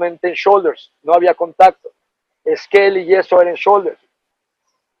solamente en shoulders, no había contacto. Skelly y eso era en shoulders.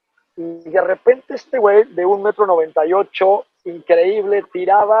 Y de repente este güey de 1,98 m, increíble,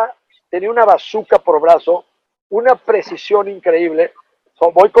 tiraba, tenía una bazooka por brazo, una precisión increíble.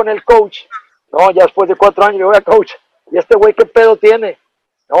 So, voy con el coach, no, ya después de 4 años le voy a coach, y este güey qué pedo tiene,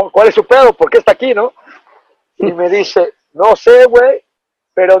 no, ¿cuál es su pedo? ¿Por qué está aquí, no? Y me dice, no sé, güey,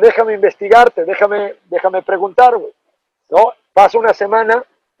 pero déjame investigarte, déjame preguntar, güey. ¿No? Pasa una semana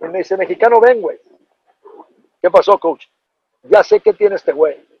y me dice, mexicano, ven, güey. ¿Qué pasó, coach? Ya sé qué tiene este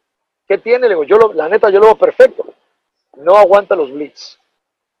güey. ¿Qué tiene? Le digo, la neta, yo lo veo perfecto. No aguanta los blitz.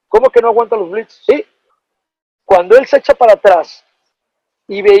 ¿Cómo que no aguanta los blitz? Sí. Cuando él se echa para atrás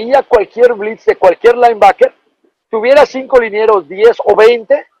y veía cualquier blitz de cualquier linebacker, tuviera 5 linieros, 10 o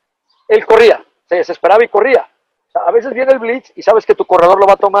 20, él corría. Se desesperaba y corría. O sea, a veces viene el blitz y sabes que tu corredor lo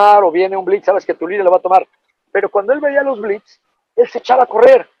va a tomar, o viene un blitz, sabes que tu línea lo va a tomar. Pero cuando él veía los blitz, él se echaba a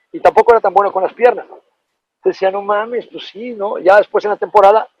correr y tampoco era tan bueno con las piernas. Decía, no mames, pues sí, ¿no? Ya después en la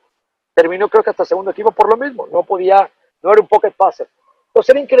temporada terminó creo que hasta segundo equipo por lo mismo. No era un pocket passer. Entonces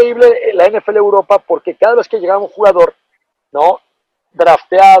era increíble la NFL Europa porque cada vez que llegaba un jugador, ¿no?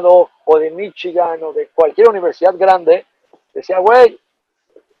 Drafteado o de Michigan o de cualquier universidad grande, decía, güey,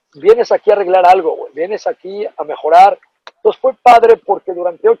 vienes aquí a arreglar algo, güey, vienes aquí a mejorar. Entonces fue padre porque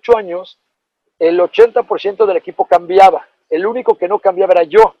durante 8 años el 80% del equipo cambiaba. El único que no cambiaba era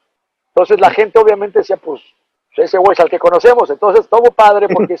yo. Entonces la gente obviamente decía, pues ese güey es al que conocemos. Entonces todo padre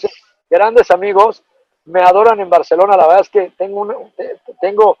porque grandes amigos me adoran en Barcelona. La verdad es que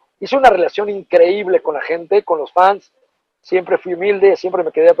hice una relación increíble con la gente, con los fans. siempre fui humilde, siempre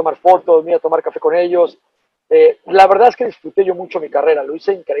me quedé a tomar fotos, me iba a tomar café con ellos. La verdad es que disfruté yo mucho mi carrera, lo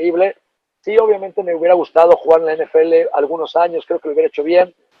hice increíble. Sí, obviamente me hubiera gustado jugar en la NFL algunos años, creo que lo hubiera hecho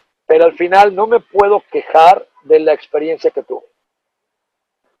bien, pero al final no me puedo quejar de la experiencia que tuve.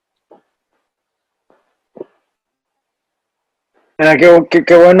 Mira,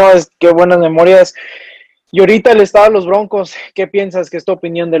 qué buenas memorias. Y ahorita el estado de los Broncos, ¿qué piensas? ¿Qué es tu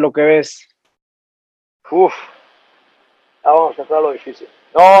opinión de lo que ves? Uf, vamos a entrar a lo difícil.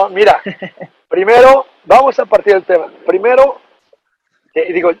 No, mira, primero, vamos a partir del tema. Primero,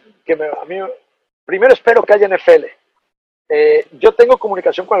 digo, primero espero que haya NFL. Yo tengo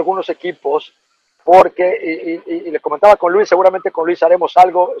comunicación con algunos equipos porque, y le comentaba con Luis, seguramente con Luis haremos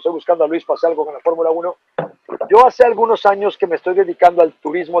algo, estoy buscando a Luis para hacer algo con la Fórmula 1. Yo hace algunos años que me estoy dedicando al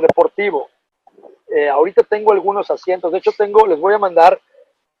turismo deportivo. Ahorita tengo algunos asientos, de hecho les voy a mandar,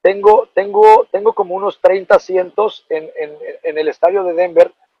 tengo como unos 30 asientos en el estadio de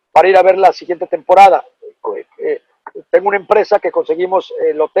Denver para ir a ver la siguiente temporada. Tengo una empresa que conseguimos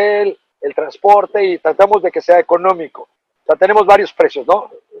el hotel, el transporte y tratamos de que sea económico. O sea, tenemos varios precios,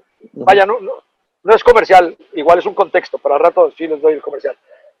 ¿no? Vaya, no es comercial, igual es un contexto, pero al rato sí les doy el comercial.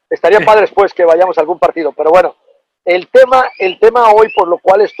 Estaría padre después que vayamos a algún partido, pero bueno, el tema hoy por lo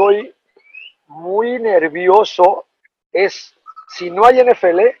cual estoy muy nervioso es, si no hay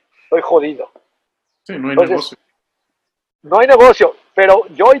NFL, estoy jodido. Sí, no hay Entonces, negocio. no hay negocio, pero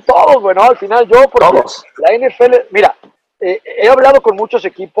yo y todos, bueno, al final yo, porque Todos. la NFL, mira, he hablado con muchos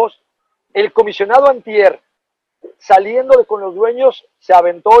equipos, el comisionado antier, saliendo con los dueños, se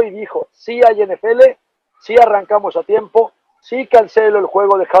aventó y dijo, sí hay NFL, sí arrancamos a tiempo, sí cancelo el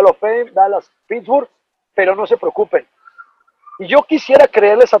juego de Hall of Fame, Dallas-Pittsburgh, pero no se preocupen. Y yo quisiera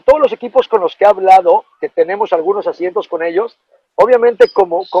creerles a todos los equipos con los que he hablado, que tenemos algunos asientos con ellos, obviamente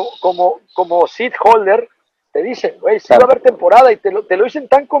como seat holder, te dicen, güey, sí va a haber temporada, y te lo dicen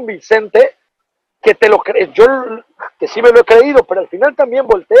tan convincente que te lo crees. Yo que sí me lo he creído, pero al final también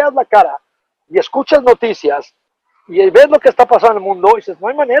volteas la cara y escuchas noticias y ves lo que está pasando en el mundo y dices, no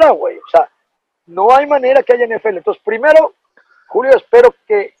hay manera, güey, o sea, no hay manera que haya NFL. Entonces, primero, Julio, espero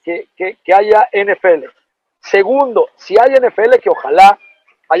que haya NFL. Segundo, si hay NFL, que ojalá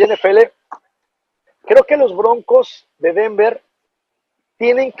haya NFL, creo que los Broncos de Denver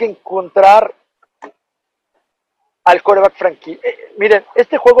tienen que encontrar al quarterback franquicia. Miren,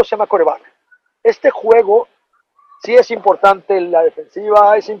 este juego se llama quarterback. Este juego sí es importante la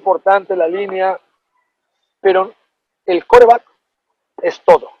defensiva, es importante la línea, pero el quarterback es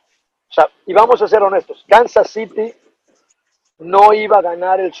todo. O sea, y vamos a ser honestos, Kansas City no iba a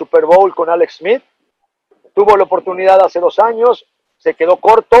ganar el Super Bowl con Alex Smith, tuvo la oportunidad hace 2 años, se quedó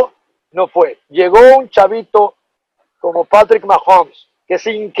corto, no fue. Llegó un chavito como Patrick Mahomes, que es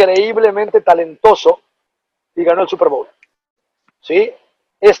increíblemente talentoso, y ganó el Super Bowl. ¿Sí?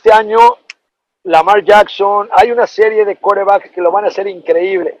 Este año, Lamar Jackson, hay una serie de quarterbacks que lo van a hacer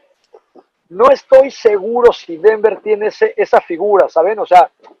increíble. No estoy seguro si Denver tiene esa figura, ¿saben? O sea,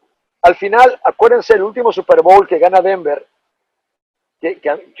 al final, acuérdense, el último Super Bowl que gana Denver,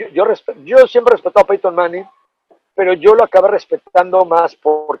 yo siempre respeto a Peyton Manning, pero yo lo acabé respetando más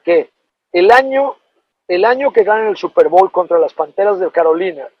porque el año que ganan el Super Bowl contra las Panteras de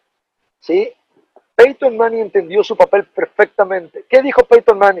Carolina, ¿sí? Peyton Manning entendió su papel perfectamente. ¿Qué dijo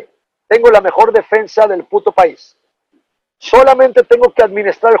Peyton Manning? Tengo la mejor defensa del puto país. Solamente tengo que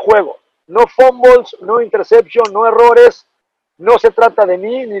administrar el juego. No fumbles, no interception, no errores. No se trata de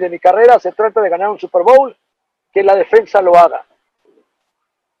mí ni de mi carrera, se trata de ganar un Super Bowl, que la defensa lo haga.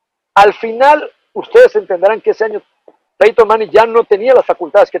 Al final, ustedes entenderán que ese año Peyton Manning ya no tenía las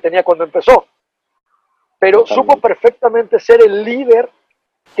facultades que tenía cuando empezó, pero supo perfectamente ser el líder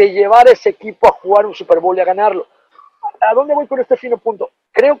que llevar ese equipo a jugar un Super Bowl y a ganarlo. ¿A dónde voy con este fino punto?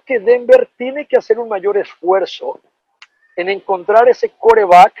 Creo que Denver tiene que hacer un mayor esfuerzo en encontrar ese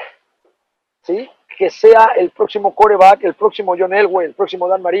quarterback, ¿sí? Que sea el próximo quarterback, el próximo John Elway, el próximo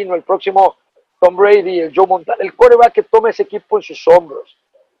Dan Marino, el próximo Tom Brady, el Joe Montana, el quarterback que tome ese equipo en sus hombros.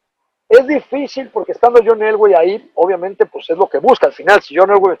 Es difícil porque estando John Elway ahí, obviamente, pues es lo que busca. Al final, si John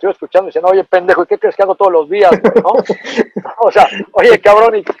Elway me estoy escuchando y diciendo, oye, pendejo, ¿y qué crees que hago todos los días, güey, no? O sea, oye,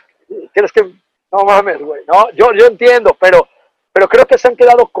 cabrón, ¿y crees que...? No mames, güey, ¿no? Yo entiendo, pero creo que se han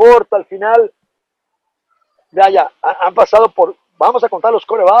quedado cortos al final. Ya, han pasado por... Vamos a contar los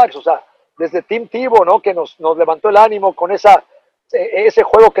quarterbacks, o sea, desde Tim Tebow, ¿no? Que nos levantó el ánimo con ese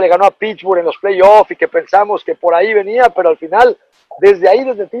juego que le ganó a Pittsburgh en los playoffs y que pensamos que por ahí venía, pero al final...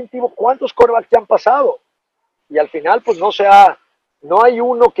 Desde Tim Tebow, ¿cuántos quarterbacks te han pasado? Y al final, pues no hay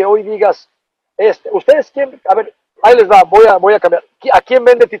uno que hoy digas, ¿ustedes quién? A ver, ahí les va, voy a cambiar. ¿A quién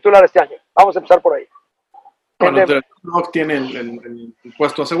vende titular este año? Vamos a empezar por ahí. Bueno, Drew Lock tiene el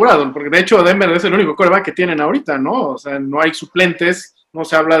puesto asegurado, porque de hecho Denver es el único quarterback que tienen ahorita, ¿no? O sea, no hay suplentes, no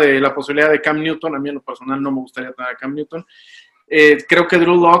se habla de la posibilidad de Cam Newton, a mí en lo personal no me gustaría tener a Cam Newton. Creo que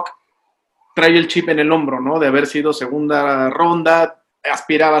Drew Lock trae el chip en el hombro, ¿no? De haber sido segunda ronda,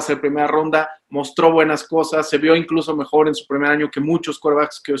 aspiraba a ser primera ronda, mostró buenas cosas, se vio incluso mejor en su primer año que muchos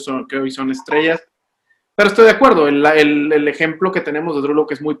quarterbacks que hoy son estrellas. Pero estoy de acuerdo, el ejemplo que tenemos de Drew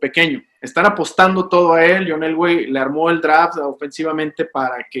Lock es muy pequeño. Están apostando todo a él. John Elway le armó el draft ofensivamente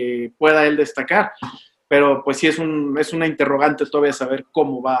para que pueda él destacar. Pero pues sí es una interrogante todavía saber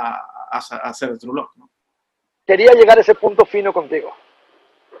cómo va a hacer Drew Lock, ¿no? Quería llegar a ese punto fino contigo.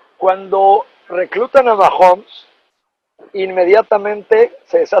 Cuando reclutan a Mahomes, inmediatamente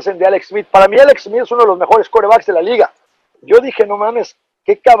se deshacen de Alex Smith. Para mí Alex Smith es uno de los mejores quarterbacks de la liga. Yo dije, no mames,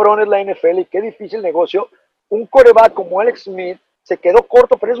 qué cabrón es la NFL y qué difícil negocio. Un quarterback como Alex Smith se quedó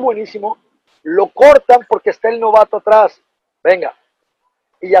corto, pero es buenísimo. Lo cortan porque está el novato atrás. Venga.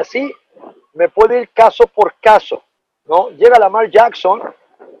 Y así me puede ir caso por caso, ¿no? Llega Lamar Jackson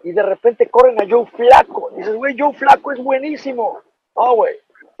y de repente corren a Joe Flacco. Dices, güey, Joe Flacco es buenísimo. No, güey.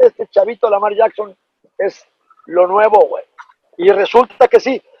 Este chavito Lamar Jackson es lo nuevo, güey. Y resulta que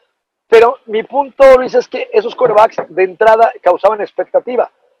sí. Pero mi punto, Luis, es que esos quarterbacks de entrada causaban expectativa.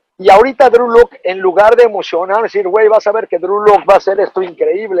 Y ahorita Drew Lock, en lugar de emocionar, decir, güey, vas a ver que Drew Lock va a hacer esto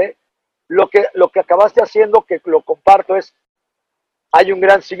increíble, lo que acabaste haciendo, que lo comparto, es, hay un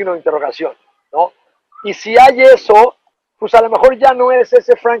gran signo de interrogación, ¿no? Y si hay eso, pues a lo mejor ya no es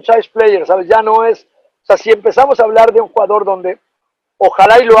ese franchise player, ¿sabes? Ya no es, o sea, si empezamos a hablar de un jugador donde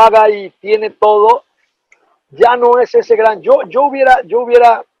ojalá y lo haga y tiene todo, ya no es ese gran. Yo hubiera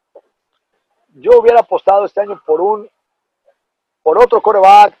apostado este año por otro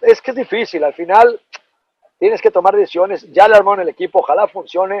quarterback. Es que es difícil, al final tienes que tomar decisiones. Ya le armaron el equipo, ojalá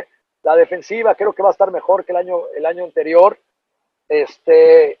funcione. La defensiva creo que va a estar mejor que el año anterior.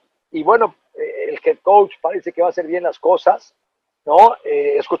 Y bueno, el head coach parece que va a hacer bien las cosas, ¿no?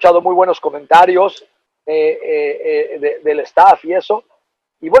 He escuchado muy buenos comentarios del staff y eso.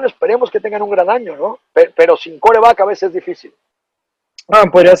 Y bueno, esperemos que tengan un gran año, ¿no? Pero sin quarterback a veces es difícil.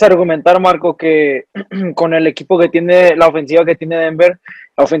 Podrías argumentar, Marco, que con el equipo que tiene, la ofensiva que tiene Denver,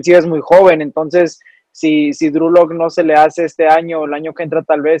 la ofensiva es muy joven, entonces si Drew Lock no se le hace este año, el año que entra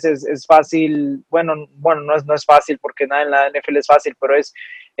tal vez es fácil, bueno, no es fácil porque nada en la NFL es fácil, pero es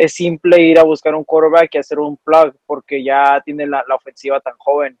simple ir a buscar un quarterback y hacer un plug porque ya tiene la ofensiva tan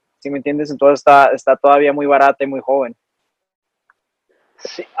joven, ¿sí me entiendes? Entonces está todavía muy barata y muy joven.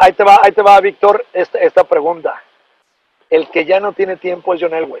 Sí, ahí te va, Víctor, esta pregunta. El que ya no tiene tiempo es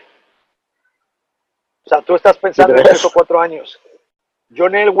John Elway. O sea, tú estás pensando en 3 o 4 años.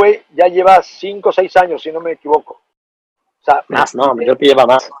 John Elway ya lleva 5 o 6 años, si no me equivoco. O sea, más, no, yo creo que lleva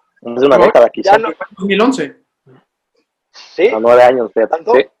más de una década quizás. No, 2011. Sí. A 9 años,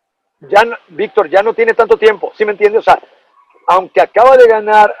 ¿Tanto? sí. Ya no, Víctor, ya no tiene tanto tiempo, ¿sí me entiendes? O sea, aunque acaba de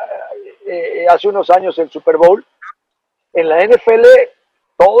ganar hace unos años el Super Bowl, en la NFL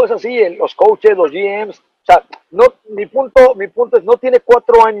todo es así, los coaches, los GMs, o sea, no, mi punto es, no tiene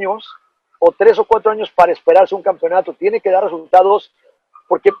 4 años o 3 o 4 años para esperarse un campeonato, tiene que dar resultados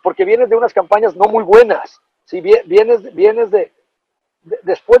porque vienes de unas campañas no muy buenas, si vienes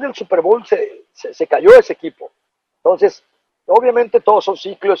después del Super Bowl se cayó ese equipo, entonces, obviamente todos son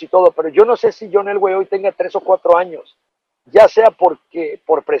ciclos y todo, pero yo no sé si John Elway hoy tenga 3 o 4 años, ya sea por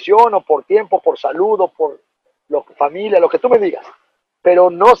presión o por tiempo, por salud o por familia, lo que tú me digas.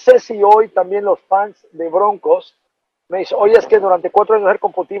 Pero no sé si hoy también los fans de Broncos me dicen, oye, es que durante 4 años ser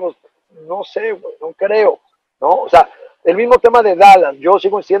competitivos, no sé, güey, no creo, ¿no? O sea, el mismo tema de Dallas, yo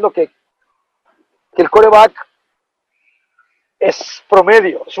sigo diciendo que el quarterback es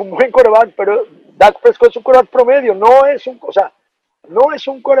promedio, es un buen quarterback, pero Dak Prescott es un quarterback promedio, no es un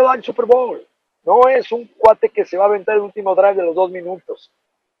quarterback Super Bowl, no es un cuate que se va a aventar el último drive de los 2 minutos,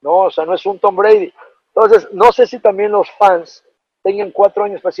 no, o sea, no es un Tom Brady. Entonces, no sé si también los fans tengan 4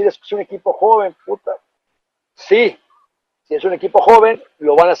 años para decir es que es un equipo joven, puta. Sí, si es un equipo joven,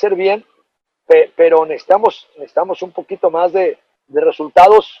 lo van a hacer bien, pero necesitamos un poquito más de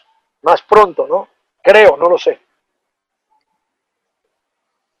resultados más pronto, ¿no? Creo, no lo sé.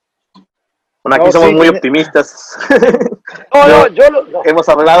 Bueno, aquí somos muy optimistas. No. Hemos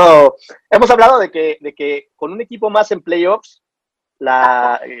hablado de que con un equipo más en playoffs,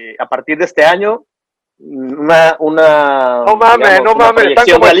 a partir de este año, no mames, están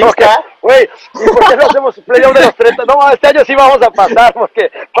como el soccer, güey, ¿y por qué no hacemos playoff de los 30? No, este año sí vamos a pasar,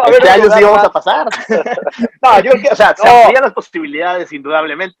 porque este año sí vamos a pasar. No, yo creo que, o sea, se amplían las posibilidades,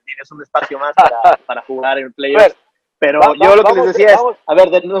 indudablemente, tienes un espacio más para jugar en playoffs, Pero yo lo que les decía es, a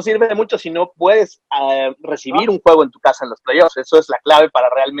ver, no sirve de mucho si no puedes recibir un juego en tu casa en los playoffs. Eso es la clave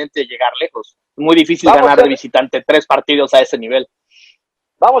para realmente llegar lejos. Es muy difícil ganar de visitante 3 partidos a ese nivel.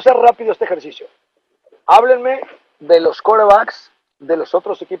 Vamos a hacer rápido este ejercicio. Háblenme de los quarterbacks de los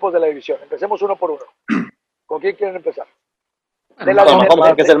otros equipos de la división. Empecemos uno por uno. ¿Con quién quieren empezar? De la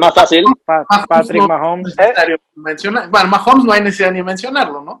Mahomes, que es el más fácil. Patrick Mahomes. Bueno, Mahomes no hay necesidad ni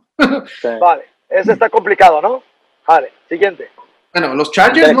mencionarlo, ¿no? Sí. Vale, ese está complicado, ¿no? Vale, siguiente. Bueno, los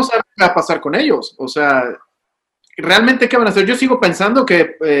Chargers no saben qué va a pasar con ellos. O sea, ¿realmente qué van a hacer? Yo sigo pensando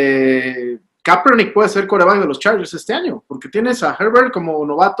que Kaepernick puede ser quarterback de los Chargers este año, porque tienes a Herbert como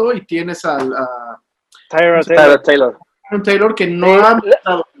novato y tienes a Tyrod Taylor que no ha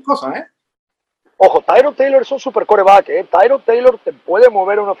dado cosa, ¿eh? Ojo, Tyrod Taylor es un super quarterback, ¿eh? Tyrod Taylor te puede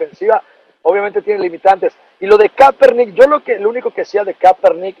mover una ofensiva, obviamente tiene limitantes. Y lo de Kaepernick, yo lo único que decía de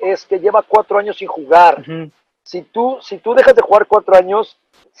Kaepernick es que lleva 4 años sin jugar. Uh-huh. Si tú dejas de jugar 4 años,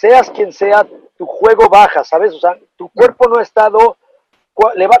 seas quien sea, tu juego baja, ¿sabes? O sea, tu cuerpo no ha estado,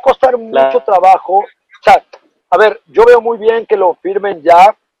 le va a costar mucho trabajo. O sea, a ver, yo veo muy bien que lo firmen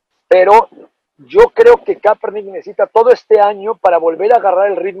ya, pero yo creo que Kaepernick necesita todo este año para volver a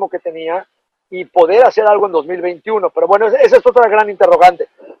agarrar el ritmo que tenía y poder hacer algo en 2021. Pero bueno, esa es otra gran interrogante.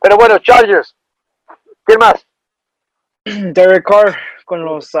 Pero bueno, Chargers. ¿Quién más? Derek Carr con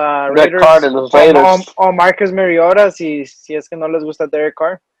los Raiders. O Marcus Mariota, si es que no les gusta Derek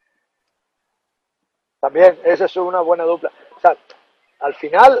Carr. También, esa es una buena dupla. O sea, al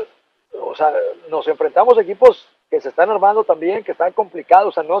final, o sea, nos enfrentamos a equipos que se están armando también, que están complicados.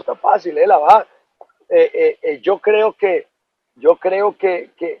 O sea, no está fácil, la va. Yo creo que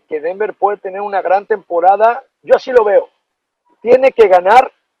Denver puede tener una gran temporada. Yo así lo veo. Tiene que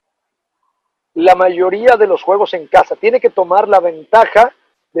ganar la mayoría de los juegos en casa. Tiene que tomar la ventaja,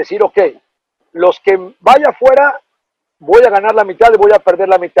 decir, ok, los que vaya afuera, voy a ganar la mitad y voy a perder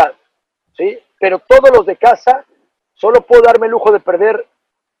la mitad. ¿Sí? Pero todos los de casa, solo puedo darme el lujo de perder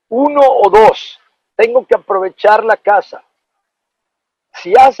 1 o 2. Tengo que aprovechar la casa.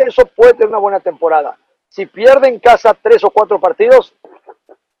 Si hace eso, puede tener una buena temporada. Si pierde en casa 3 o 4 partidos,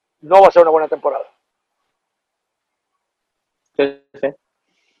 no va a ser una buena temporada. Sí.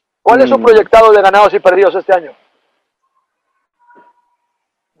 ¿Cuál es su proyectado de ganados y perdidos este año?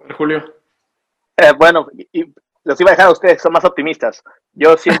 Julio. Bueno, y los iba a dejar a ustedes, son más optimistas.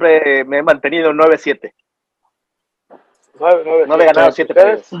 Yo siempre me he mantenido 9-7. 9 ganados, 7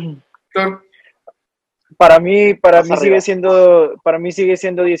 perdidos. Para mí sigue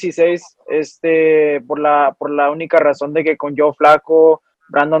siendo 16, por la única razón de que con Joe Flacco,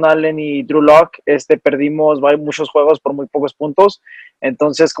 Brandon Allen y Drew Lock, perdimos muchos juegos por muy pocos puntos.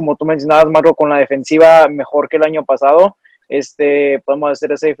 Entonces, como tú mencionabas, Marco, con la defensiva mejor que el año pasado, podemos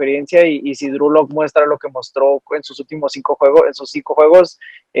hacer esa diferencia y si Drew Lock muestra lo que mostró en sus últimos 5 juegos,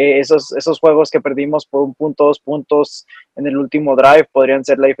 esos juegos que perdimos por 1 punto, 2 puntos en el último drive podrían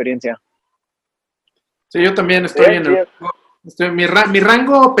ser la diferencia. Sí, yo también estoy mi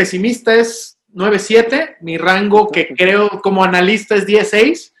rango pesimista es 9-7, mi rango que creo como analista es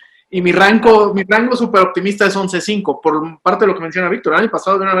 10-6 y mi rango super optimista es 11-5, por parte de lo que menciona Víctor. El año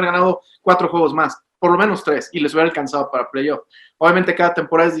pasado deben haber ganado 4 juegos más, por lo menos 3, y les hubiera alcanzado para playoff. Obviamente cada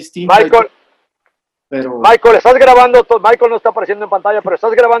temporada es distinta. Michael, estás grabando todo. Michael no está apareciendo en pantalla, pero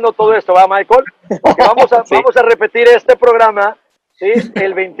estás grabando todo esto, ¿va, Michael? Porque vamos a repetir este programa, ¿sí?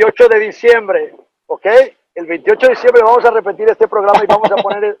 El 28 de diciembre, ¿ok? El 28 de diciembre vamos a repetir este programa y vamos a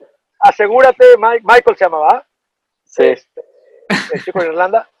poner... Asegúrate, Michael se llama, ¿va? Sí. El chico de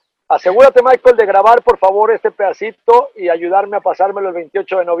Irlanda. Asegúrate, Michael, de grabar, por favor, este pedacito y ayudarme a pasármelo el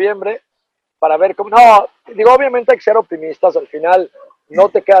 28 de noviembre para ver cómo... No, digo, obviamente hay que ser optimistas. Al final no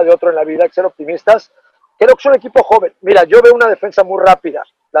te queda de otro en la vida, hay que ser optimistas. Creo que es un equipo joven. Mira, yo veo una defensa muy rápida.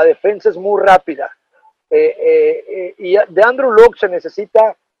 La defensa es muy rápida. Y de Andrew Luck se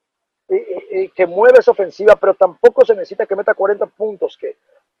necesita que mueva esa ofensiva, pero tampoco se necesita que meta 40 puntos,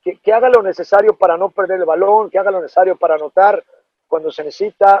 que haga lo necesario para no perder el balón, que haga lo necesario para anotar cuando se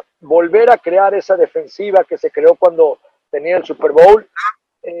necesita, volver a crear esa defensiva que se creó cuando tenía el Super Bowl.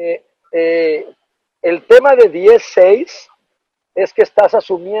 El tema de 10-6 es que estás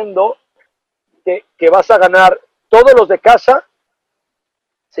asumiendo que vas a ganar todos los de casa,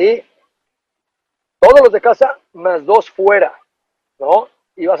 ¿sí? Todos los de casa más 2 fuera, ¿no?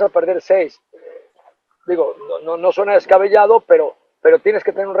 Y vas a perder 6. Digo, no suena descabellado, pero tienes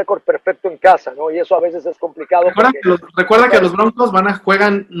que tener un récord perfecto en casa, ¿no? Y eso a veces es complicado. Recuerda que los Broncos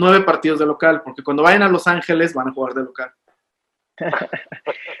juegan 9 partidos de local, porque cuando vayan a Los Ángeles van a jugar de local.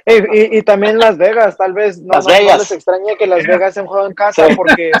 Y también Las Vegas, tal vez no les extrañe que Las Vegas se juega en casa, sí,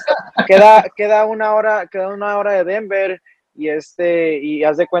 porque queda una hora de Denver, y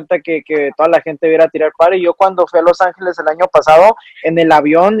haz de cuenta que toda la gente viera tirar par. Y yo cuando fui a Los Ángeles el año pasado, en el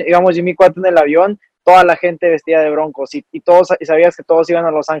avión, íbamos Jimmy 4 en el avión, toda la gente vestida de Broncos, y sabías que todos iban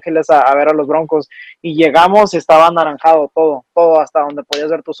a Los Ángeles a ver a los Broncos, y llegamos, estaba anaranjado todo hasta donde podías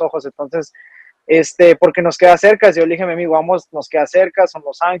ver tus ojos. Entonces, porque nos queda cerca. Yo le dije a mi amigo, nos queda cerca, son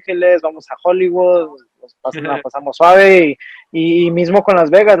Los Ángeles, vamos a Hollywood, pasamos suave, y mismo con Las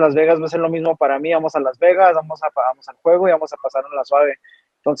Vegas va a ser lo mismo para mí. Vamos a Las Vegas, vamos al juego y vamos a pasar en la suave.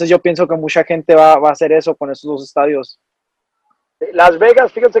 Entonces yo pienso que mucha gente va a hacer eso con estos dos estadios. Las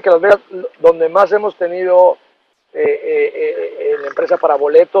Vegas, fíjense que Las Vegas, donde más hemos tenido en la empresa para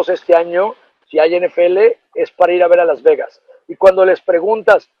boletos este año, si hay NFL, es para ir a ver a Las Vegas. Y cuando les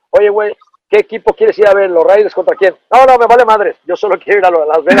preguntas, oye, güey, ¿qué equipo quieres ir a ver? ¿Los Raiders contra quién? No, me vale madres. Yo solo quiero ir a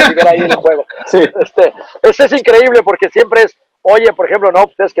Las Vegas y ver ahí el juego. Sí. Ese es increíble porque siempre es, oye, por ejemplo, no,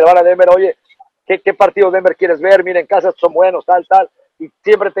 ustedes que van a Denver, oye, ¿qué partido de Denver quieres ver? Miren, en casa son buenos, tal. Y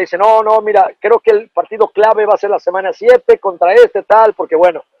siempre te dicen, no, mira, creo que el partido clave va a ser la semana 7 contra tal, porque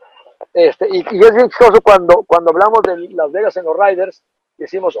bueno, y es bien chistoso cuando hablamos de Las Vegas en los Raiders,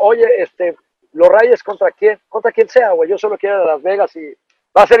 decimos, oye, los Raiders contra quién sea, güey, yo solo quiero ir a Las Vegas y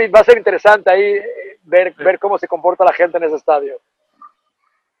va a ser interesante ahí ver cómo se comporta la gente en ese estadio.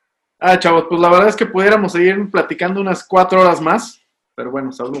 Chavos, pues la verdad es que pudiéramos seguir platicando unas 4 horas más, pero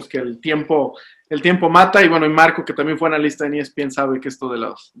bueno, sabemos que el tiempo mata, y bueno, y Marco, que también fue analista en ESPN, sabe que esto de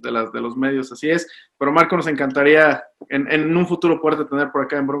los medios así es, pero Marco, nos encantaría en un futuro poderte tener por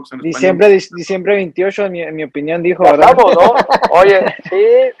acá en Broncos en español. Diciembre 28, en mi opinión, dijo, ¿verdad? Estamos, ¿no? Oye, sí,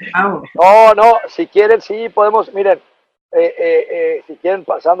 no, si quieren, sí, podemos, miren, si quieren,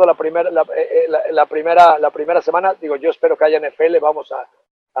 pasando la primera semana, digo, yo espero que haya NFL, vamos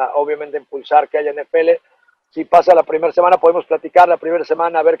a obviamente impulsar que haya NFL. Si pasa la primera semana, podemos platicar la primera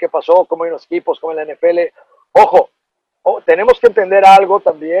semana, a ver qué pasó, cómo hay los equipos, cómo en la NFL. Ojo, tenemos que entender algo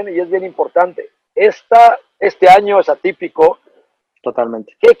también, y es bien importante. Este año es atípico.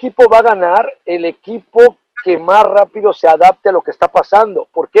 Totalmente. ¿Qué equipo va a ganar? El equipo que más rápido se adapte a lo que está pasando.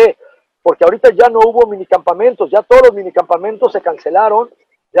 ¿Por qué? Porque ahorita ya no hubo minicampamentos, ya todos los minicampamentos se cancelaron,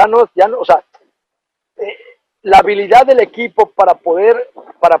 ya no, o sea, la habilidad del equipo para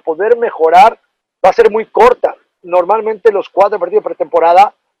poder mejorar va a ser muy corta. Normalmente los 4 partidos de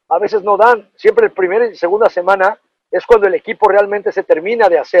pretemporada a veces no dan. Siempre el primera y segunda semana es cuando el equipo realmente se termina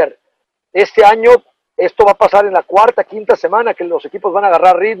de hacer. Este año esto va a pasar en la 4ª, 5ª semana, que los equipos van a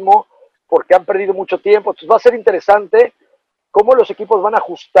agarrar ritmo porque han perdido mucho tiempo. Entonces va a ser interesante cómo los equipos van a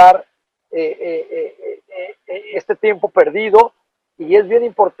ajustar este tiempo perdido, y es bien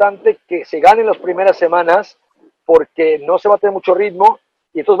importante que se ganen las primeras semanas porque no se va a tener mucho ritmo,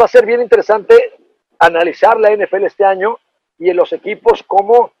 y entonces va a ser bien interesante analizar la NFL este año y en los equipos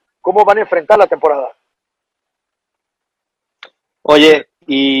cómo van a enfrentar la temporada. Oye,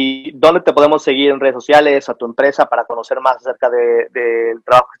 ¿y dónde te podemos seguir en redes sociales, a tu empresa, para conocer más acerca del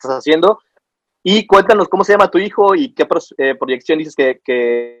trabajo que estás haciendo? Y cuéntanos cómo se llama tu hijo y qué proyección dices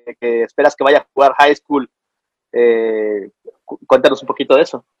que esperas que vaya a jugar high school. Cuéntanos un poquito de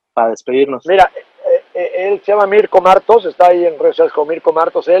eso para despedirnos. Mira, él se llama Marco Martos, está ahí en redes sociales con Marco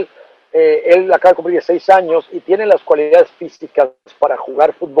Martos. Él acaba de cumplir 16 años y tiene las cualidades físicas para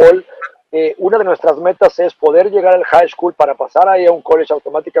jugar fútbol. Una de nuestras metas es poder llegar al high school para pasar ahí a un college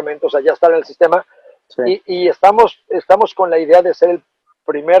automáticamente, o sea, ya estar en el sistema. Sí. Y estamos con la idea de ser el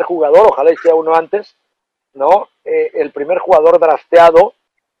primer jugador, ojalá sea uno antes, ¿no? El primer jugador drafteado,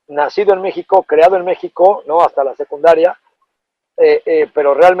 nacido en México, creado en México, ¿no? Hasta la secundaria,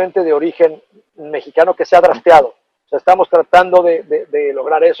 pero realmente de origen mexicano, que sea drafteado. O sea, estamos tratando de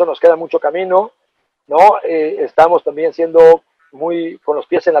lograr eso, nos queda mucho camino, ¿no? Estamos también siendo muy con los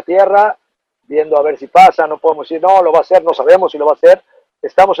pies en la tierra, viendo a ver si pasa. No podemos decir, no, lo va a hacer, no sabemos si lo va a hacer.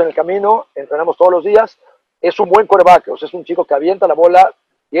 Estamos en el camino, entrenamos todos los días. Es un buen quarterback, o sea, es un chico que avienta la bola,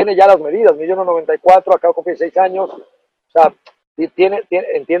 tiene ya las medidas, mide 1.94, acá con 16 años, o sea,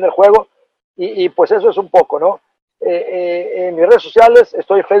 entiende el juego, y pues eso es un poco, ¿no? En mis redes sociales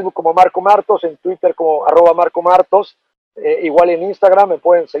estoy en Facebook como Marco Martos, en Twitter como @Marco Martos, igual en Instagram me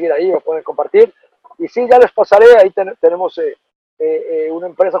pueden seguir ahí, me pueden compartir, y sí, ya les pasaré, ahí tenemos una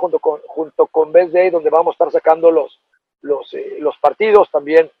empresa junto con Best Day, donde vamos a estar sacando los partidos.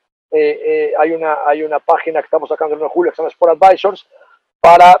 También hay una página que estamos sacando en julio que se llama Sport Advisors,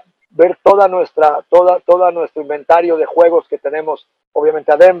 para ver todo nuestro inventario de juegos que tenemos,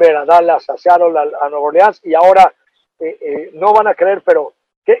 obviamente a Denver, a Dallas, a Seattle, a Nueva Orleans. Y ahora no van a creer, pero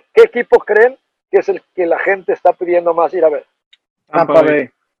 ¿qué equipo creen que es el que la gente está pidiendo más ir a ver? Tampa Bay.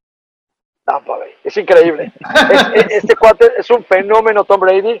 Tampa Bay. Es increíble. Este cuate es un fenómeno, Tom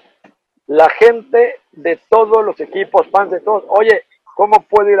Brady. La gente de todos los equipos, fans de todos, oye, ¿cómo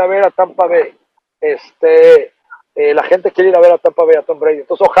puedo ir a ver a Tampa Bay? La gente quiere ir a ver a Tampa Bay, a Tom Brady.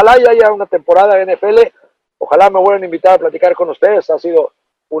 Entonces, ojalá ya haya una temporada de NFL. Ojalá me vuelvan a invitar a platicar con ustedes. Ha sido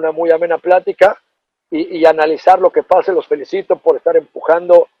una muy amena plática y analizar lo que pase. Los felicito por estar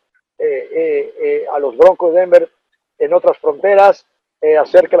empujando a los Broncos de Denver en otras fronteras,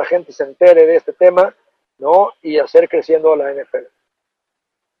 hacer que la gente se entere de este tema, ¿no? Y hacer creciendo a la NFL.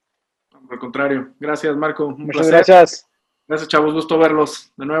 Al contrario. Gracias, Marco. Un Muchas placer. gracias. Gracias, chavos. Gusto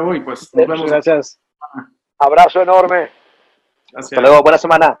verlos de nuevo y pues nos vemos. Gracias. Abrazo enorme. Gracias. Hasta luego. Buena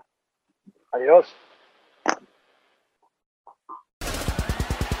semana. Adiós.